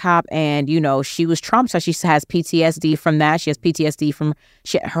an ex-cop, and, you know, she was traumatized. She has PTSD from that. She has PTSD from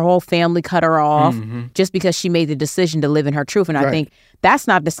her whole family cut her off just because she made the decision to live in her truth. And I think that's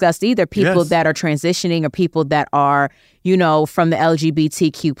not discussed either. People that are transitioning or people that are, you know, from the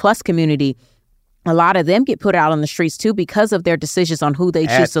LGBTQ plus community, a lot of them get put out on the streets, too, because of their decisions on who they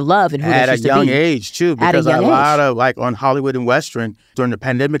choose to love and who they choose to be. At a young age, too, because a lot of, like, on Hollywood and Western, during the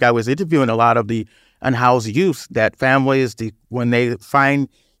pandemic, I was interviewing a lot of the unhoused youth that families, when they find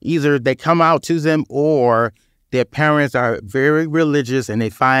either they come out to them or their parents are very religious and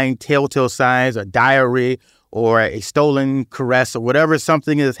they find telltale signs, a diary or a stolen caress or whatever,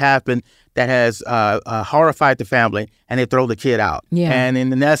 something has happened that has horrified the family, and they throw the kid out. And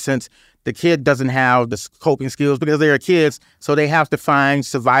in essence, the kid doesn't have the coping skills because they are kids, so they have to find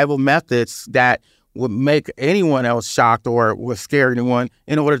survival methods that would make anyone else shocked or would scare anyone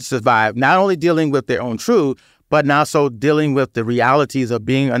in order to survive. Not only dealing with their own truth, but also dealing with the realities of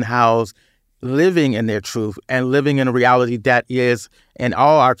being unhoused, living in their truth, and living in a reality that is, in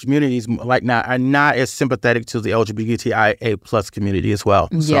all our communities, like now, are not as sympathetic to the LGBTIA plus community as well.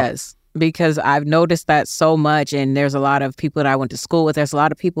 Yes. Because I've noticed that so much, and there's a lot of people that I went to school with. There's a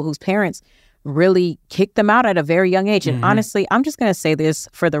lot of people whose parents really kicked them out at a very young age. And honestly, I'm just going to say this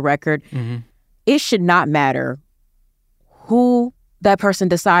for the record. It should not matter who that person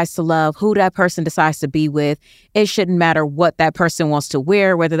decides to love, who that person decides to be with. It shouldn't matter what that person wants to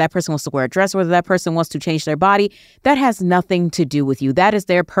wear, whether that person wants to wear a dress, whether that person wants to change their body. That has nothing to do with you. That is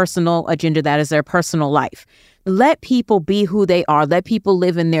their personal agenda. That is their personal life. Let people be who they are. Let people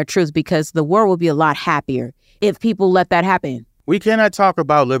live in their truth, because the world will be a lot happier if people let that happen. We cannot talk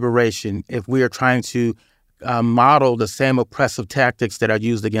about liberation if we are trying to model the same oppressive tactics that are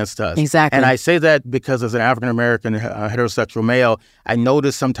used against us. Exactly. And I say that because as an African-American heterosexual male, I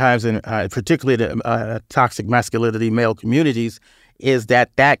notice sometimes, in particularly the toxic masculinity male communities, is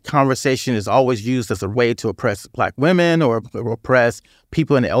that conversation is always used as a way to oppress Black women or oppress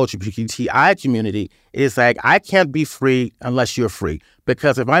people in the LGBTI community. It's like, I can't be free unless you're free.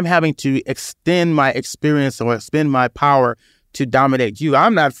 Because if I'm having to extend my experience or expend my power to dominate you,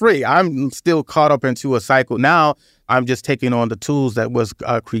 I'm not free. I'm still caught up into a cycle. Now I'm just taking on the tools that was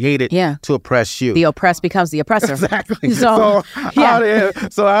created to oppress you. The oppressed becomes the oppressor. Exactly. So how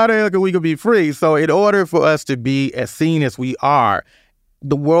the hell can we be free? So in order for us to be as seen as we are,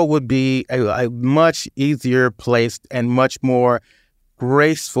 the world would be a much easier place and much more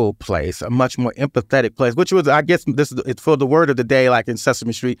graceful place, a much more empathetic place, which was, I guess, it's for the word of the day, like in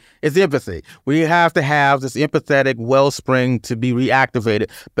Sesame Street, is empathy. We have to have this empathetic wellspring to be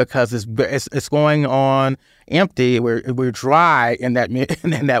reactivated, because it's going on empty. We're dry in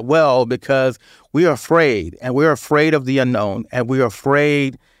that well because we are afraid, and we're afraid of the unknown, and we're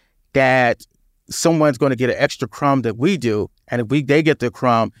afraid that someone's going to get an extra crumb that we do. And if they get the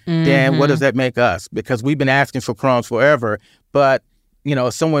crumb, then what does that make us? Because we've been asking for crumbs forever, but you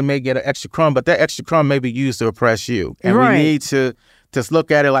know, someone may get an extra crumb, but that extra crumb may be used to oppress you. And we need to just look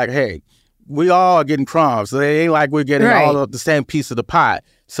at it like, hey, we all are getting crumbs. So it ain't like we're getting all of the same piece of the pie.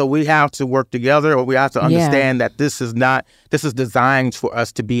 So we have to work together, or we have to understand that this is designed for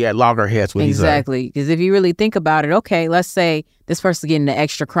us to be at loggerheads with each other. Exactly. Because if you really think about it, okay, let's say this person's getting the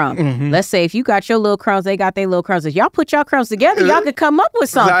extra crumb. Let's say if you got your little crumbs, they got their little crumbs. If y'all put y'all crumbs together, y'all could come up with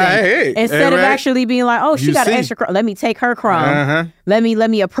something. Instead of actually being like, oh, she got an extra crumb. Let me take her crumb. Let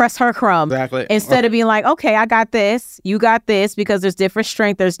me oppress her crumb. Exactly. Instead of being like, okay, I got this, you got this, because there's different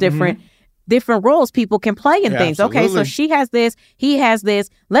strength, there's different roles people can play in things. Absolutely. Okay, so she has this, he has this.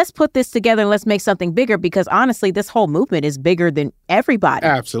 Let's put this together and let's make something bigger, because honestly, this whole movement is bigger than everybody.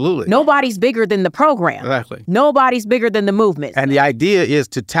 Absolutely. Nobody's bigger than the program. Exactly. Nobody's bigger than the movement. And the idea is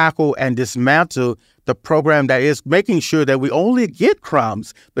to tackle and dismantle the program that is making sure that we only get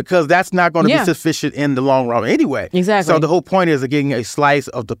crumbs, because that's not going to be sufficient in the long run anyway. Exactly. So the whole point is getting a slice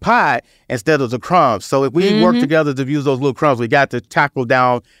of the pie instead of the crumbs. So if we work together to use those little crumbs, we got to tackle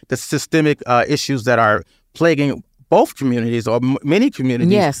down the systemic issues that are plaguing both communities or many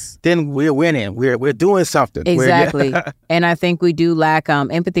communities, then we're winning. We're doing something. Exactly. And I think we do lack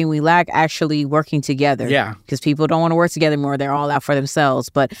empathy. We lack actually working together. Yeah. Because people don't want to work together anymore. They're all out for themselves.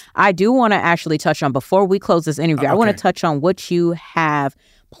 But I do want to actually touch on, before we close this interview, I want to touch on what you have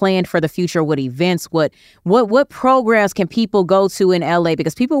planned for the future, what events, what programs can people go to in LA?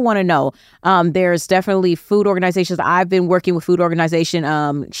 Because people want to know. There's definitely food organizations. I've been working with food organization.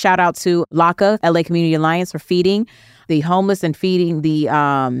 Shout out to LACA, LA Community Alliance, for feeding the homeless and feeding the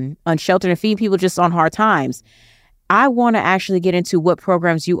unsheltered and feeding people just on hard times. I want to actually get into what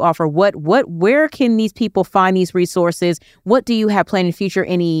programs you offer. Where can these people find these resources? What do you have planned in the future?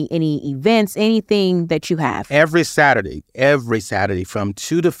 Any events, anything that you have? Every Saturday from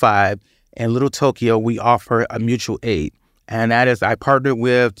 2 to 5 in Little Tokyo, we offer a mutual aid. And that is, I partner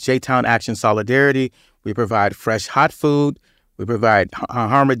with J-Town Action Solidarity. We provide fresh, hot food. We provide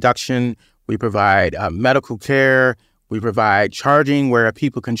harm reduction. We provide medical care. We provide charging where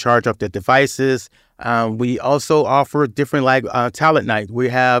people can charge up their devices. We also offer different talent nights. We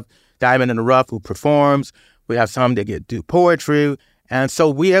have Diamond in the Rough who performs. We have some that do poetry. And so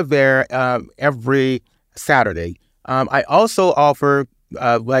we are there every Saturday. I also offer,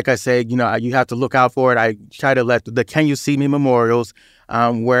 like I say, you have to look out for it. I try to let the Can You See Me memorials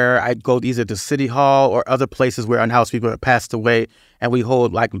where I go either to City Hall or other places where unhoused people have passed away. And we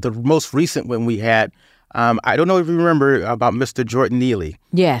hold, like the most recent one we had, I don't know if you remember about Mr. Jordan Neely.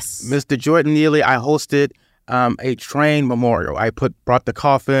 Yes. Mr. Jordan Neely, I hosted a train memorial. I brought the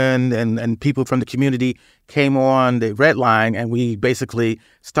coffin and people from the community came on the red line, and we basically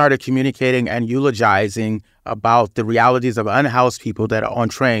started communicating and eulogizing about the realities of unhoused people that are on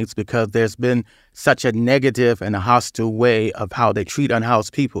trains, because there's been such a negative and a hostile way of how they treat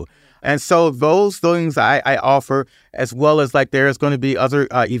unhoused people. And so those things I offer, as well as there's going to be other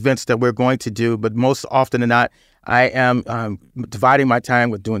events that we're going to do. But most often than not, I am dividing my time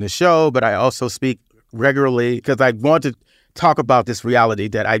with doing the show, but I also speak regularly because I want to talk about this reality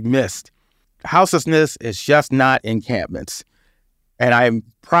that I missed. Houselessness is just not encampments. And I'm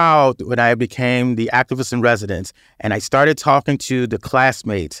proud when I became the activist in residence and I started talking to the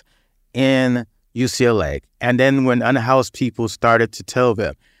classmates in UCLA. And then when unhoused people started to tell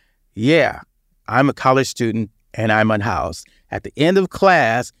them, yeah, I'm a college student and I'm unhoused. At the end of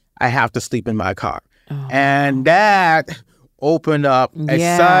class, I have to sleep in my car. Oh. And that opened up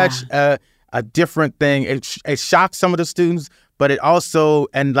such a different thing. It shocked some of the students, but it also,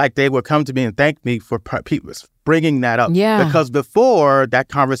 they would come to me and thank me for people bringing that up. Yeah. Because before, that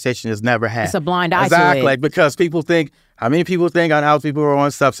conversation is never had. It's a blind eye to it. Exactly. Because people think, how many people think unhoused people are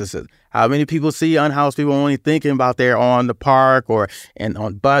on substances? How many people see unhoused people only thinking about they're on the park and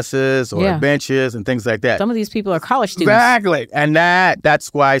on buses or benches and things like that? Some of these people are college students. Exactly. And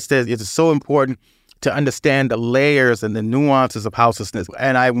that's why I said it's so important to understand the layers and the nuances of houselessness.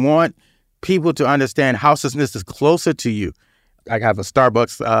 And I want people to understand houselessness is closer to you. I have a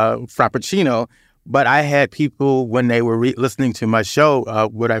Starbucks Frappuccino, but I had people when they were listening to my show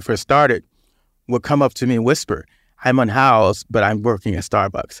when I first started would come up to me and whisper, I'm unhoused, but I'm working at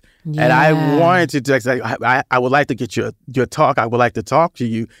Starbucks. Yeah. And I wanted to say, I would like to get your talk. I would like to talk to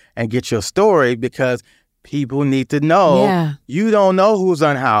you and get your story because people need to know you don't know who's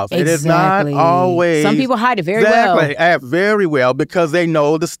unhoused. Exactly. It is not always. Some people hide it very well. Very well, because they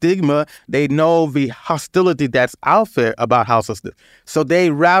know the stigma. They know the hostility that's out there about houselessness. So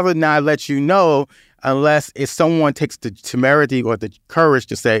they rather not let you know unless if someone takes the temerity or the courage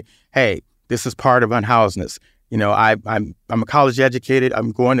to say, hey, this is part of unhousedness. I'm a college educated.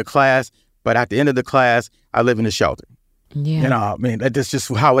 I'm going to class, but at the end of the class, I live in a shelter. Yeah. That's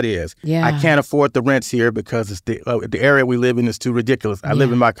just how it is. Yeah. I can't afford the rents here because it's the area we live in is too ridiculous. I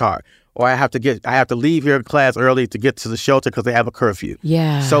live in my car, or I have to leave here class early to get to the shelter because they have a curfew.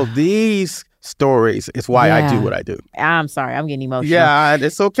 Yeah. So these stories is why I do what I do. I'm sorry, I'm getting emotional. Yeah,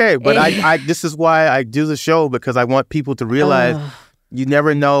 it's okay, but I this is why I do the show, because I want people to realize. You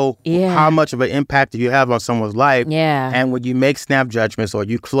never know how much of an impact you have on someone's life. Yeah. And when you make snap judgments or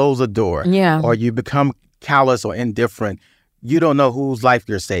you close a door or you become callous or indifferent, you don't know whose life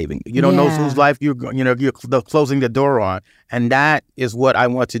you're saving. You don't know whose life you're closing the door on. And that is what I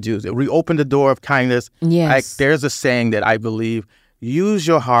want to do. Reopen the door of kindness. Yes. There's a saying that I believe, use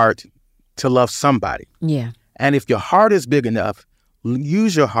your heart to love somebody. Yeah. And if your heart is big enough,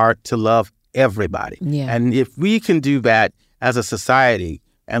 use your heart to love everybody. Yeah. And if we can do that as a society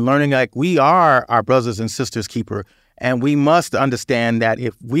and learning we are our brothers and sisters keeper, and we must understand that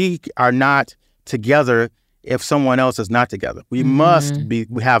if we are not together, if someone else is not together, we must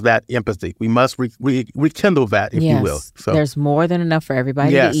have that empathy. We must rekindle that, if you will. So there's more than enough for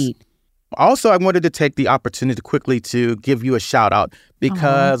everybody to eat. Also, I wanted to take the opportunity quickly to give you a shout out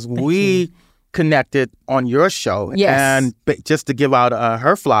because we connected on your show. Yes. And just to give out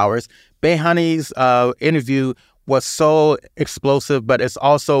her flowers, Bay Honey's interview was so explosive, but it's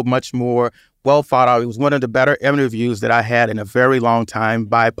also much more well thought out. It was one of the better interviews that I had in a very long time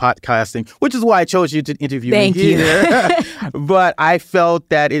by podcasting, which is why I chose you to interview me here. But I felt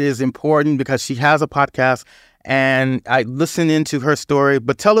that it is important because she has a podcast and I listened into her story.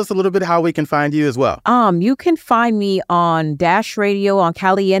 But tell us a little bit how we can find you as well. You can find me on Dash Radio on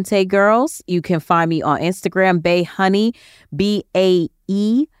Caliente Girls. You can find me on Instagram, Bay Honey,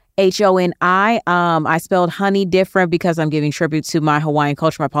 BAEHONI. I spelled honey different because I'm giving tribute to my Hawaiian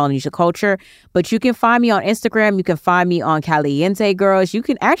culture, my Polynesian culture. But you can find me on Instagram. You can find me on Caliente Girls. You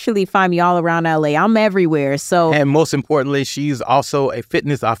can actually find me all around LA. I'm everywhere. And most importantly, she's also a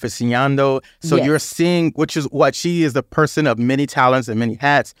fitness aficionado. So you're seeing, which is what she is, the person of many talents and many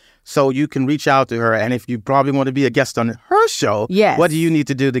hats. So you can reach out to her. And if you probably want to be a guest on her show, what do you need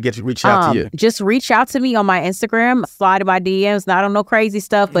to do to reach out to you? Just reach out to me on my Instagram, slide in my DMs. Not on no crazy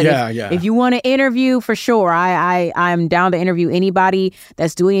stuff, but if you want to interview, for sure, I'm down to interview anybody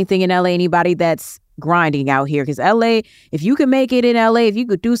that's doing anything in LA, anybody that's grinding out here. Because LA, if you can make it in LA, if you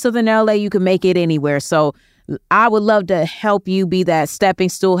could do something in LA, you can make it anywhere. So I would love to help you be that stepping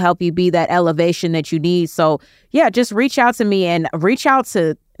stool, help you be that elevation that you need. So just reach out to me and reach out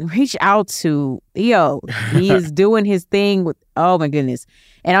to Theo. He is doing his thing with, oh my goodness.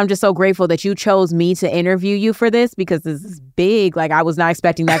 And I'm just so grateful that you chose me to interview you for this because this is big. Like, I was not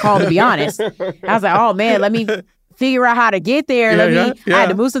expecting that call, to be honest. I was like, oh man, let me figure out how to get there. I had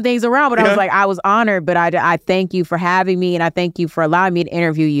to move some things around, but I was like, I was honored. But I thank you for having me, and I thank you for allowing me to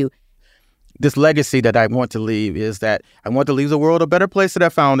interview you. This legacy that I want to leave is that I want to leave the world a better place that I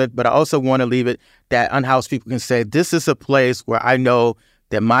found it, but I also want to leave it that unhoused people can say, this is a place where I know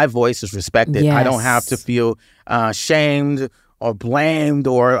that my voice is respected. Yes. I don't have to feel shamed or blamed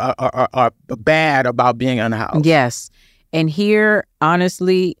or bad about being unhoused. Yes. And here,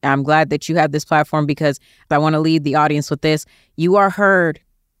 honestly, I'm glad that you have this platform because I want to lead the audience with this. You are heard.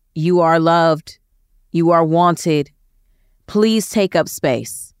 You are loved. You are wanted. Please take up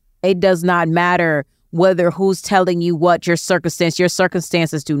space. It does not matter whether who's telling you what your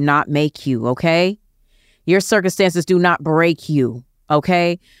circumstances do not make you, okay? Your circumstances do not break you.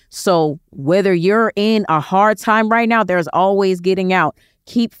 Okay, so whether you're in a hard time right now, there's always getting out.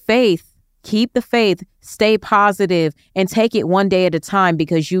 Keep faith, keep the faith, stay positive, and take it one day at a time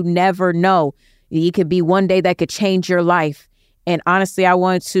because you never know. It could be one day that could change your life. And honestly, I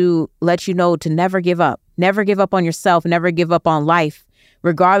want to let you know to never give up. Never give up on yourself. Never give up on life.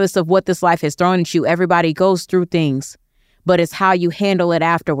 Regardless of what this life has thrown at you, everybody goes through things, but it's how you handle it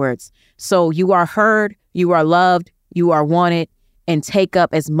afterwards. So you are heard, you are loved, you are wanted. And take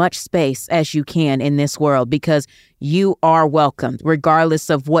up as much space as you can in this world because you are welcomed, regardless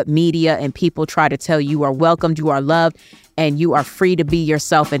of what media and people try to tell you. You are welcomed, you are loved, and you are free to be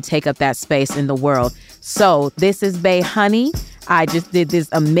yourself and take up that space in the world. So this is Bay Honey. I just did this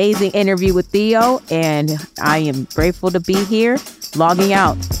amazing interview with Theo, and I am grateful to be here, logging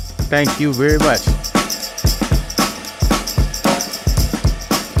out. Thank you very much.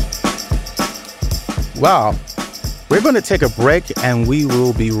 Wow. We're going to take a break and we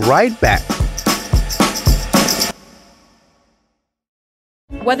will be right back.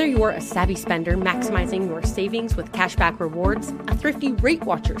 Whether you're a savvy spender maximizing your savings with cashback rewards, a thrifty rate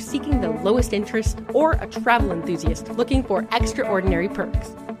watcher seeking the lowest interest, or a travel enthusiast looking for extraordinary perks,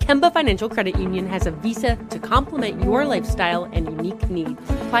 Kemba Financial Credit Union has a visa to complement your lifestyle and unique needs.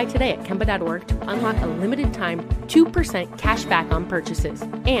 Apply today at Kemba.org to unlock a limited time 2% cash back on purchases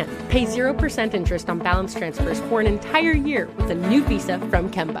and pay 0% interest on balance transfers for an entire year with a new visa from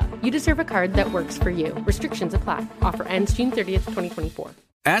Kemba. You deserve a card that works for you. Restrictions apply. Offer ends June 30th, 2024.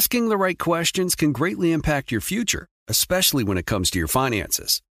 Asking the right questions can greatly impact your future, especially when it comes to your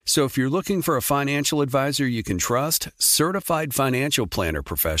finances. So if you're looking for a financial advisor you can trust, certified financial planner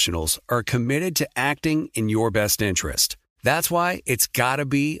professionals are committed to acting in your best interest. That's why it's got to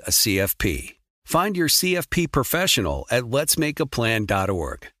be a CFP. Find your CFP professional at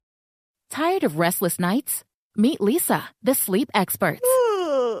letsmakeaplan.org. Tired of restless nights? Meet Lisa, the sleep expert.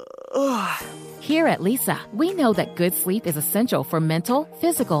 Here at Lisa, we know that good sleep is essential for mental,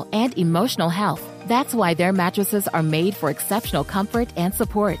 physical, and emotional health. That's why their mattresses are made for exceptional comfort and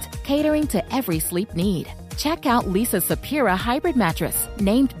support, catering to every sleep need. Check out Lisa's Sapira Hybrid Mattress,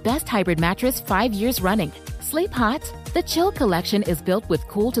 named Best Hybrid Mattress 5 years running. Sleep hot, The Chill collection is built with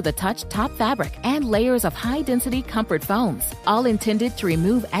cool-to-the-touch top fabric and layers of high-density comfort foams, all intended to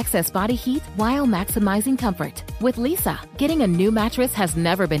remove excess body heat while maximizing comfort. With Leesa, getting a new mattress has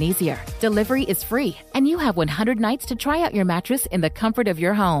never been easier. Delivery is free, and you have 100 nights to try out your mattress in the comfort of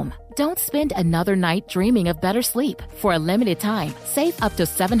your home. Don't spend another night dreaming of better sleep. For a limited time, save up to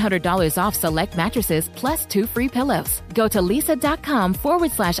 $700 off select mattresses plus 2 free pillows. Go to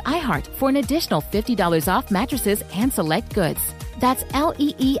leesa.com/iHeart for an additional $50 off mattresses and select goods. That's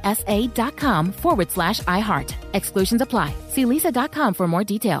leesa.com/iHeart. Exclusions apply. See leesa.com for more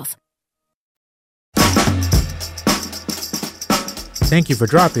details. Thank you for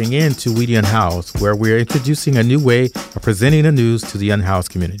dropping in to Weedy Unhoused, where we're introducing a new way of presenting the news to the unhoused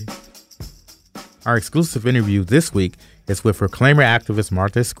community. Our exclusive interview this week is with reclaimer activist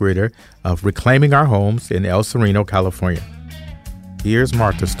Martha Skritter of Reclaiming Our Homes in El Sereno, California. Here's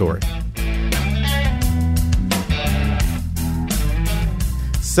Martha's story.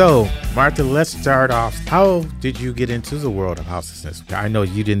 So, Martha, let's start off. How did you get into the world of houselessness? I know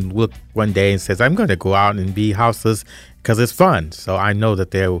you didn't look one day and says, I'm going to go out and be houseless because it's fun. So I know that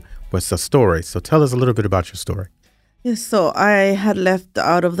there was a story. So tell us a little bit about your story. Yes, so I had left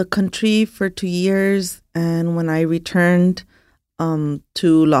out of the country for 2 years. And when I returned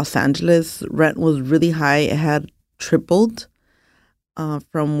to Los Angeles, rent was really high. It had tripled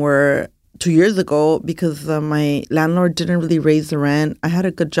from where 2 years ago because my landlord didn't really raise the rent. I had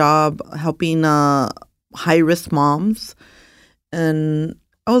a good job helping high-risk moms, and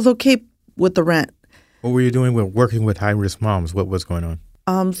I was okay with the rent. What were you doing with working with high-risk moms? What was going on?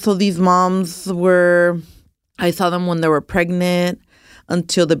 So these moms I saw them when they were pregnant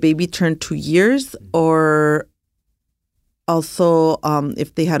until the baby turned 2 years, or also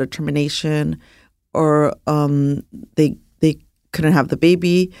if they had a termination or they couldn't have the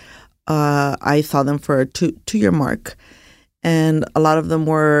baby. I saw them for a two-year mark. And a lot of them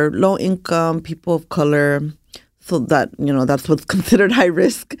were low income, people of color. So that, that's what's considered high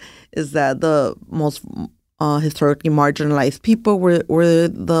risk, is that the most historically marginalized people were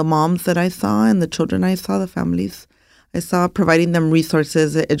the moms that I saw and the children I saw, the families I saw, providing them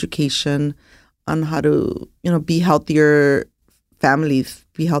resources, education on how to, be healthier families,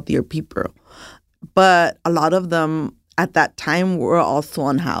 be healthier people. But a lot of them at that time were also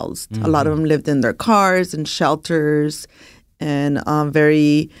unhoused. Mm-hmm. A lot of them lived in their cars and shelters and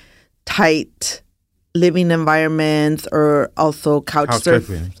very tight living environments, or also couch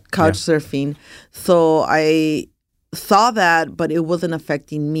surfing. So I saw that, but it wasn't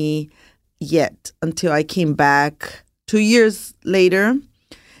affecting me yet until I came back 2 years later,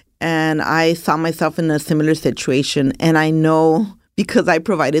 and I saw myself in a similar situation. And I know, because I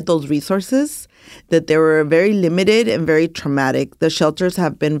provided those resources, that they were very limited and very traumatic. The shelters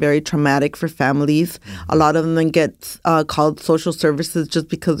have been very traumatic for families. Mm-hmm. A lot of them get called social services just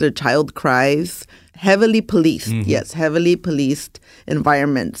because their child cries. Heavily policed, yes, heavily policed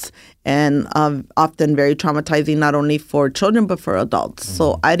environments, and often very traumatizing, not only for children, but for adults. Mm-hmm.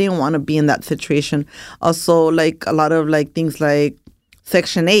 So I didn't want to be in that situation. Also, like a lot of things like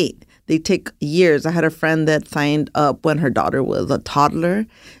Section 8, they take years. I had a friend that signed up when her daughter was a toddler.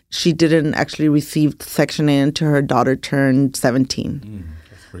 She didn't actually receive Section 8 until her daughter turned 17.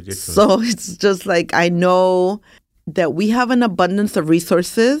 That's ridiculous. So it's just I know that we have an abundance of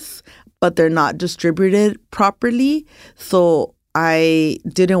resources, but they're not distributed properly. So I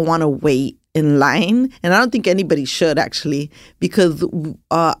didn't want to wait in line. And I don't think anybody should, actually, because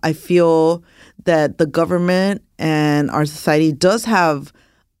I feel that the government and our society does have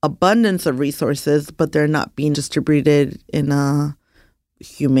abundance of resources, but they're not being distributed in a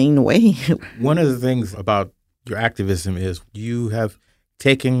humane way. One of the things about your activism is you have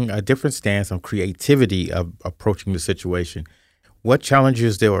taken a different stance on creativity of approaching the situation. What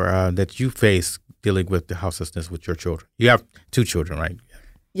challenges there are that you face dealing with the houselessness with your children? You have 2 children, right?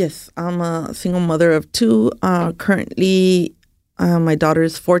 Yes, I'm a single mother of 2. Currently, my daughter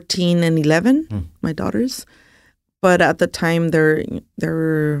is 14 and 11, my daughters. But at the time, there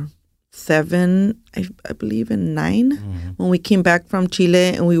were 7, I believe, and 9 when we came back from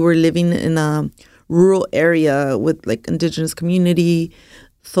Chile, and we were living in a rural area with indigenous community.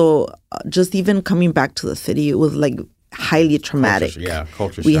 So just even coming back to the city, it was highly traumatic.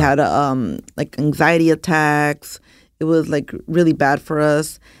 Culture we shock. had anxiety attacks. It was really bad for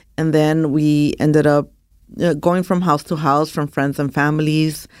us. And then we ended up going from house to house from friends and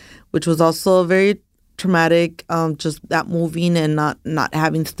families, which was also very traumatic, just that moving and not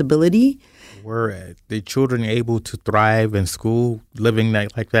having stability. Were the children able to thrive in school living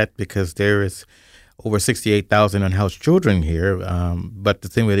like that? Because there is over 68,000 unhoused children here. But the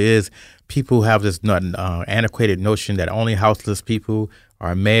thing with it is, people have this antiquated notion that only houseless people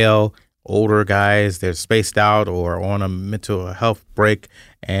are male, older guys, they're spaced out or on a mental health break,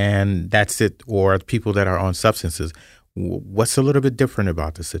 and that's it, or people that are on substances. What's a little bit different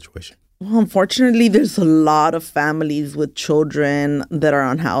about this situation? Well, unfortunately, there's a lot of families with children that are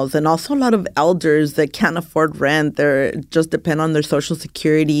unhoused, and also a lot of elders that can't afford rent. They just depend on their Social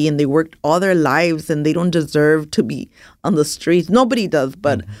Security, and they worked all their lives, and they don't deserve to be on the streets. Nobody does,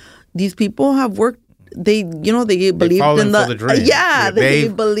 but these people have worked. They believed in the dream. They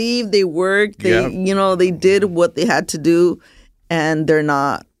believe, they worked, they did what they had to do, and they're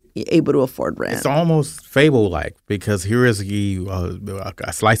not able to afford rent. It's almost fable-like, because here is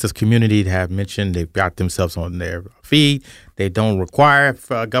a slice of community that have mentioned they've got themselves on their feet. They don't require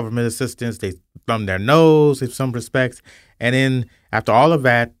government assistance. They thumb their nose in some respects. And then after all of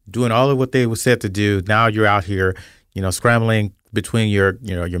that, doing all of what they were said to do, now you're out here, scrambling between your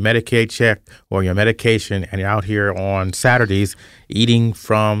Medicaid check or your medication, and you're out here on Saturdays eating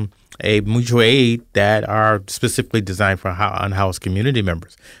from a mutual aid that are specifically designed for unhoused community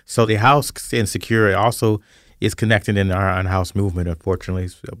members. So the house insecurity also is connected in our unhoused movement, unfortunately,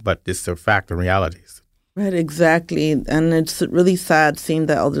 but it's a fact and realities. Right, exactly. And it's really sad seeing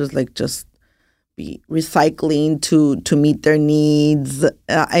the elders just be recycling to meet their needs.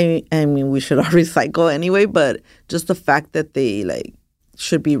 I mean, we should all recycle anyway, but just the fact that they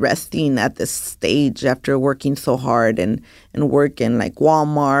should be resting at this stage after working so hard and work in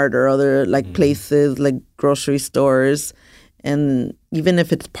Walmart or other places like grocery stores. And even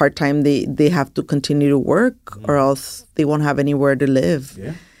if it's part-time, they have to continue to work or else they won't have anywhere to live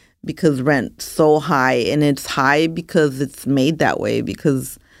because rent's so high. And it's high because it's made that way,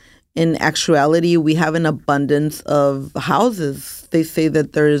 because in actuality, we have an abundance of houses. They say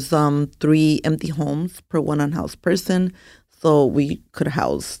that there's 3 empty homes per one unhoused person. So we could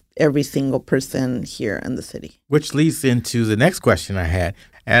house every single person here in the city. Which leads into the next question I had.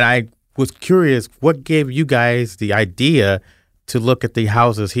 And I was curious, what gave you guys the idea to look at the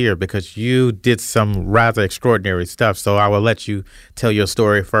houses here? Because you did some rather extraordinary stuff. So I will let you tell your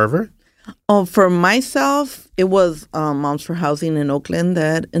story further. Oh, for myself, it was Moms for Housing in Oakland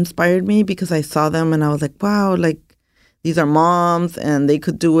that inspired me, because I saw them and I was like, wow, these are moms and they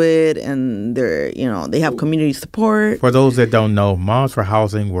could do it, and they have community support. For those that don't know, Moms for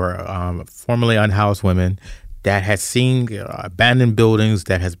Housing were formerly unhoused women that had seen abandoned buildings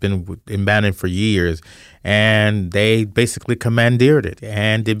that has been abandoned for years, and they basically commandeered it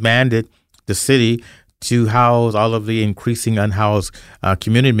and demanded the city to house all of the increasing unhoused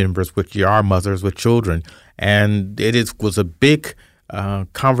community members, which are mothers with children. And was a big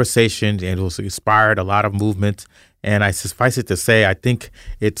conversation, and it inspired a lot of movement. And I suffice it to say, I think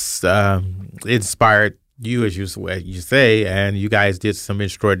it's inspired you, as you say, and you guys did some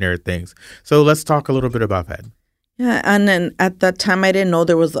extraordinary things. So let's talk a little bit about that. Yeah, and then at that time, I didn't know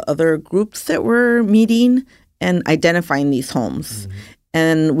there was other groups that were meeting and identifying these homes. Mm-hmm.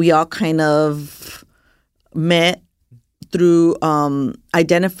 And we all kind of met through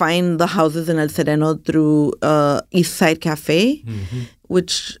identifying the houses in El Sereno through East Side Cafe,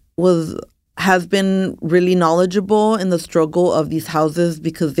 which has been really knowledgeable in the struggle of these houses,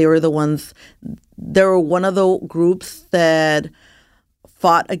 because they were one of the groups that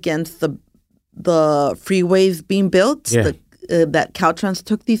fought against the freeways being built. Yeah. That Caltrans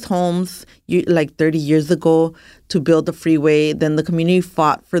took these homes 30 years ago to build the freeway. Then the community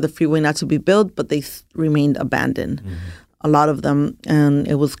fought for the freeway not to be built, but they remained abandoned. Mm-hmm. A lot of them, and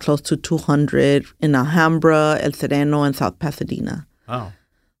it was close to 200 in Alhambra, El Sereno, and South Pasadena. Wow.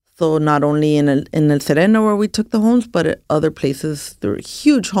 So not only in El Sereno where we took the homes, but at other places. There were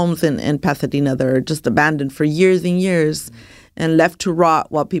huge homes in Pasadena that are just abandoned for years and years and left to rot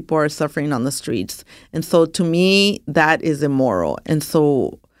while people are suffering on the streets. And so to me, that is immoral. And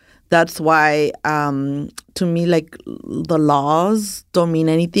so that's why, to me, the laws don't mean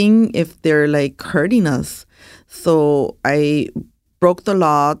anything if they're hurting us. So I broke the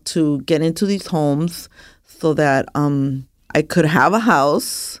law to get into these homes so that I could have a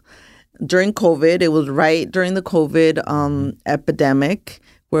house. During COVID, it was right during the COVID epidemic,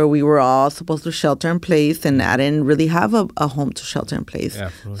 where we were all supposed to shelter in place, and I didn't really have a home to shelter in place. Yeah,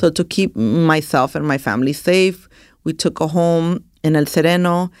 so to keep myself and my family safe, we took a home in El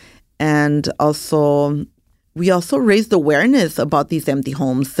Sereno, and we also raised awareness about these empty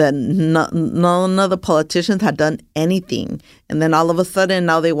homes, that none of the politicians had done anything. And then all of a sudden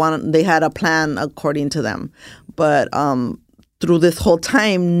now they had a plan according to them. But through this whole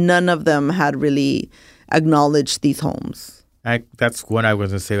time, none of them had really acknowledged these homes. That's what I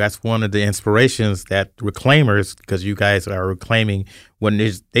was going to say. That's one of the inspirations that reclaimers, because you guys are reclaiming when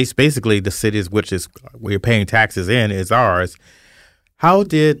they basically the cities which is we're paying taxes in is ours. How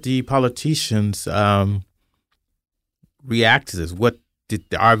did the politicians react to this?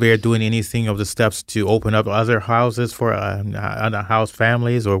 Are they doing anything of the steps to open up other houses for other house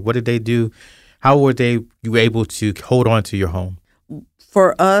families, or what did they do? How were you able to hold on to your home?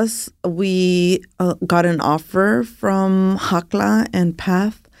 For us, we got an offer from HACLA and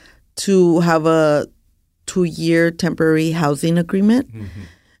PATH to have a 2-year temporary housing agreement. Mm-hmm.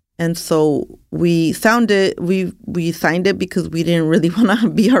 And so we signed it. We signed it because we didn't really want to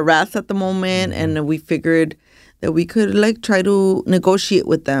be harassed at the moment. Mm-hmm. And we figured that we could try to negotiate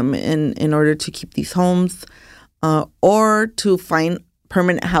with them in order to keep these homes or to find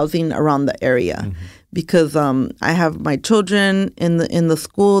permanent housing around the area. Mm-hmm. Because I have my children in the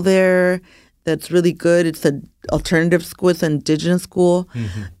school there that's really good. It's an alternative school. It's an indigenous school.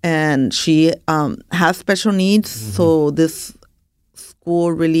 Mm-hmm. And she has special needs. Mm-hmm. So this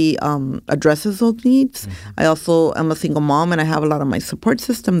school really addresses those needs. Mm-hmm. I also am a single mom, and I have a lot of my support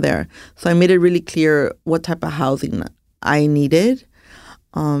system there. So I made it really clear what type of housing I needed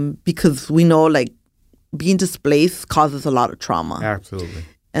because we know being displaced causes a lot of trauma. Absolutely.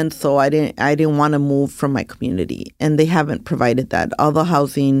 And so I didn't want to move from my community, and they haven't provided that. All the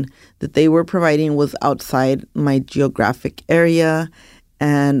housing that they were providing was outside my geographic area,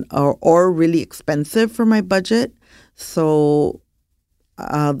 and or really expensive for my budget. So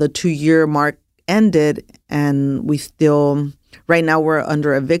the 2-year mark ended, and we still right now we're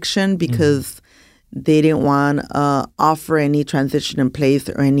under eviction because they didn't want to offer any transition in place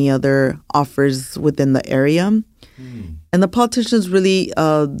or any other offers within the area. And the politicians really,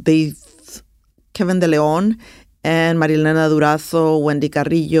 Kevin De Leon and Marilena Durazo, Wendy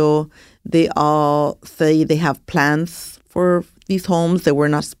Carrillo, they all say they have plans for these homes, that we're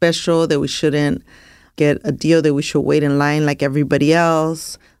not special, that we shouldn't get a deal, that we should wait in line like everybody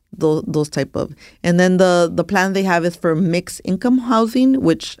else, those type of. And then the plan they have is for mixed income housing,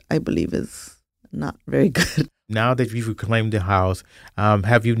 which I believe is not very good. Now that you've reclaimed the house,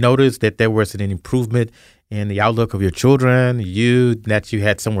 have you noticed that there was an improvement in the outlook of your children, that you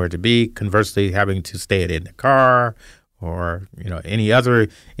had somewhere to be, conversely having to stay in the car, or any other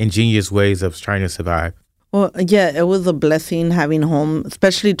ingenious ways of trying to survive? Well, yeah, it was a blessing having home,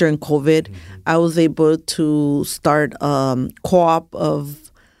 especially during COVID. Mm-hmm. I was able to start a co-op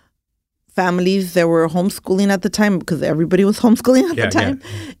of families that were homeschooling at the time, because everybody was homeschooling at the time.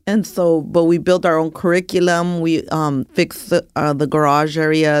 Yeah. And so, but we built our own curriculum. We fixed the garage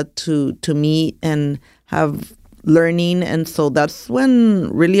area to meet and have learning. And so that's when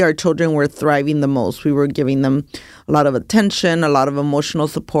really our children were thriving the most. We were giving them a lot of attention, a lot of emotional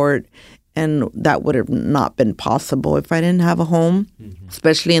support. And that would have not been possible if I didn't have a home,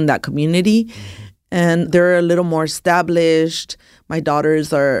 especially in that community. And they're a little more established. My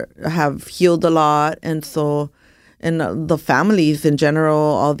daughters have healed a lot. And so, and the families in general,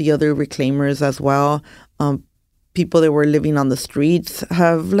 all the other reclaimers as well, people that were living on the streets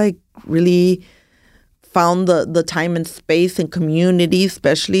have really found the time and space and community,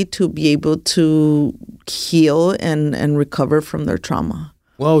 especially to be able to heal and recover from their trauma.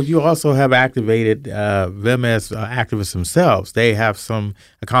 Well, you also have activated them as activists themselves. They have some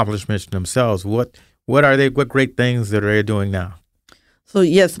accomplishments themselves. What are they? What great things that they're doing now? So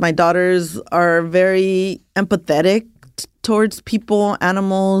yes, my daughters are very empathetic towards people,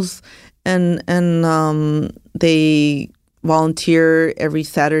 animals, and they volunteer every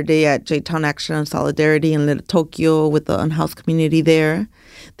Saturday at J-Town Action and Solidarity in Little Tokyo with the unhoused community there.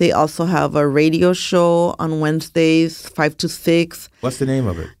 They also have a radio show on Wednesdays, 5 to 6. What's the name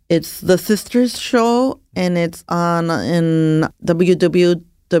of it? It's The Sisters Show, and it's in www.lpfm.la.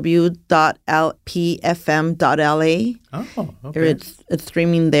 Oh, okay. It's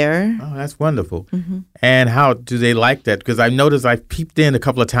streaming there. Oh, that's wonderful. Mm-hmm. And how do they like that? Because I've noticed I've peeped in a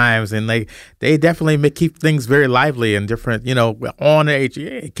couple of times, and they definitely keep things very lively and different, on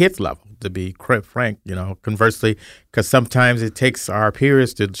the kids level, to be frank, conversely, because sometimes it takes our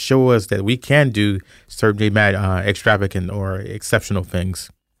peers to show us that we can do certain extravagant or exceptional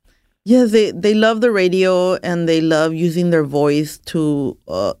things. Yeah, they love the radio, and they love using their voice to,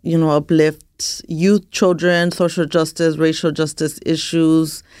 uplift youth, children, social justice, racial justice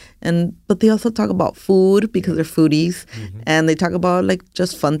issues. But they also talk about food because they're foodies, and they talk about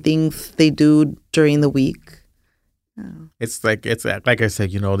just fun things they do during the week. Yeah. It's like I said,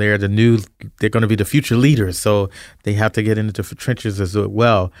 they're they're going to be the future leaders, so they have to get into the trenches as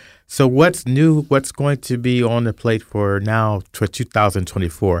well. So what's new? What's going to be on the plate for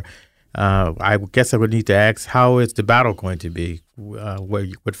 2024? I guess I would need to ask, how is the battle going to be?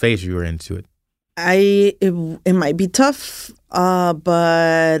 What phase you are into it? It might be tough,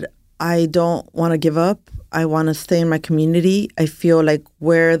 but I don't want to give up. I want to stay in my community. I feel like,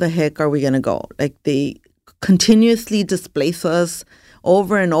 where the heck are we going to go? Like, they continuously displace us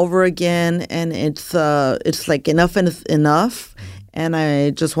over and over again, and it's like enough is enough. And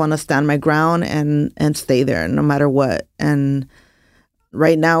I just want to stand my ground and stay there no matter what. And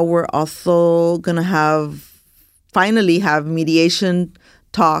right now we're also going to finally have mediation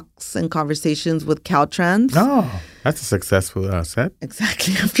talks and conversations with Caltrans. Oh, that's a successful step.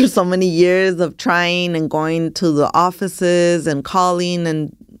 Exactly. After so many years of trying and going to the offices and calling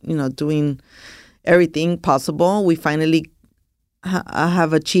and, doing everything possible, we finally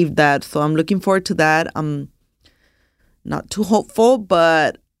have achieved that. So I'm looking forward to that. I'm not too hopeful,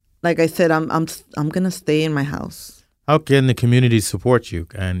 but like I said, I'm going to stay in my house. How can the community support you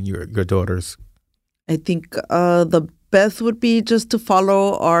and your daughters? I think the best would be just to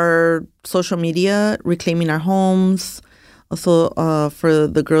follow our social media, Reclaiming Our Homes, also for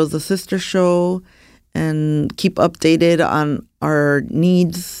the Girls the Sister show, and keep updated on our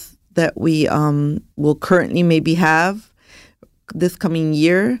needs that we will currently maybe have this coming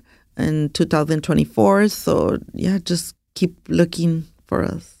year in 2024. So, yeah, just keep looking for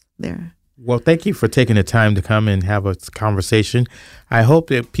us there. Well, thank you for taking the time to come and have a conversation. I hope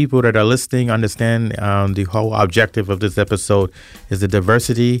that people that are listening understand the whole objective of this episode is the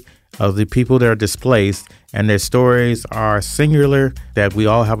diversity of the people that are displaced, and their stories are singular, that we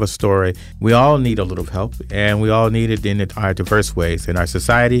all have a story. We all need a little help, and we all need it in our diverse ways. In our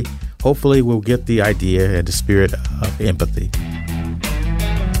society, hopefully we'll get the idea and the spirit of empathy.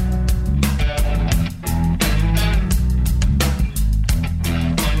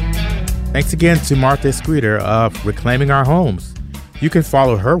 Thanks again to Martha Escritor of Reclaiming Our Homes. You can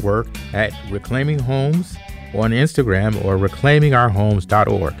follow her work at Reclaiming Homes on Instagram or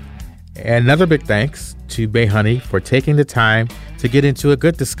reclaimingourhomes.org. And another big thanks to Bay Honey for taking the time to get into a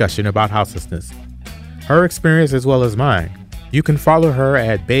good discussion about houselessness. Her experience as well as mine. You can follow her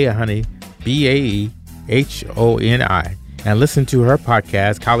at Bay Honey, BAEHONI, and listen to her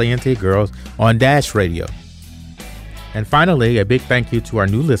podcast, Caliente Girls, on Dash Radio. And finally, a big thank you to our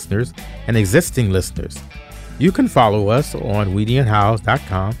new listeners and existing listeners. You can follow us on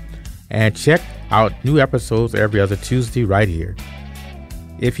WeedianHouse.com and check out new episodes every other Tuesday right here.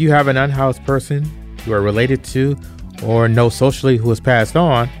 If you have an unhoused person you are related to or know socially who has passed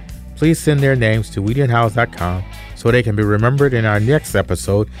on, please send their names to WeedianHouse.com so they can be remembered in our next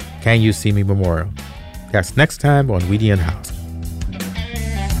episode, Can You See Me Memorial. That's next time on Weedian House.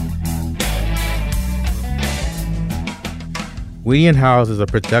 Weedian House is a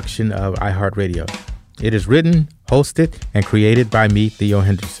production of iHeartRadio. It is written, hosted, and created by me, Theo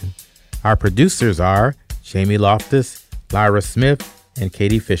Henderson. Our producers are Jamie Loftus, Lyra Smith, and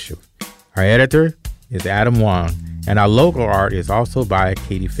Katie Fisher. Our editor is Adam Wong, and our logo art is also by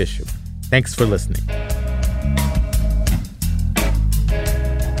Katie Fisher. Thanks for listening.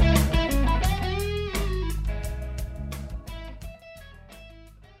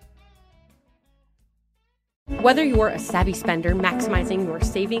 Whether you're a savvy spender maximizing your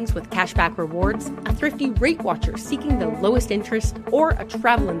savings with cashback rewards, a thrifty rate watcher seeking the lowest interest, or a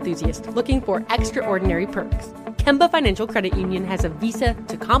travel enthusiast looking for extraordinary perks, Kemba Financial Credit Union has a visa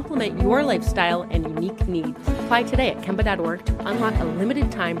to complement your lifestyle and unique needs. Apply today at Kemba.org to unlock a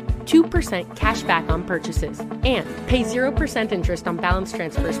limited-time 2% cash back on purchases and pay 0% interest on balance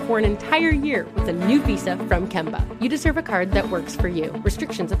transfers for an entire year with a new visa from Kemba. You deserve a card that works for you.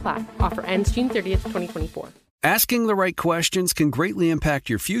 Restrictions apply. Offer ends June 30th, 2024. Asking the right questions can greatly impact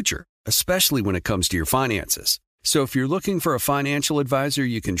your future, especially when it comes to your finances. So if you're looking for a financial advisor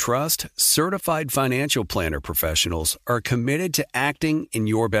you can trust, certified financial planner professionals are committed to acting in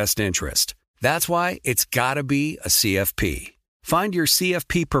your best interest. That's why it's got to be a CFP. Find your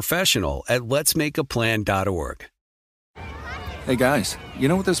CFP professional at letsmakeaplan.org. Hey guys, you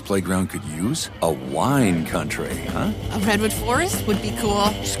know what this playground could use? A wine country, huh? A redwood forest would be cool.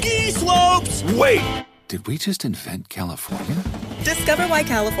 Ski slopes! Wait! Did we just invent California? Discover why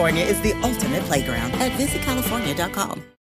California is the ultimate playground at visitcalifornia.com.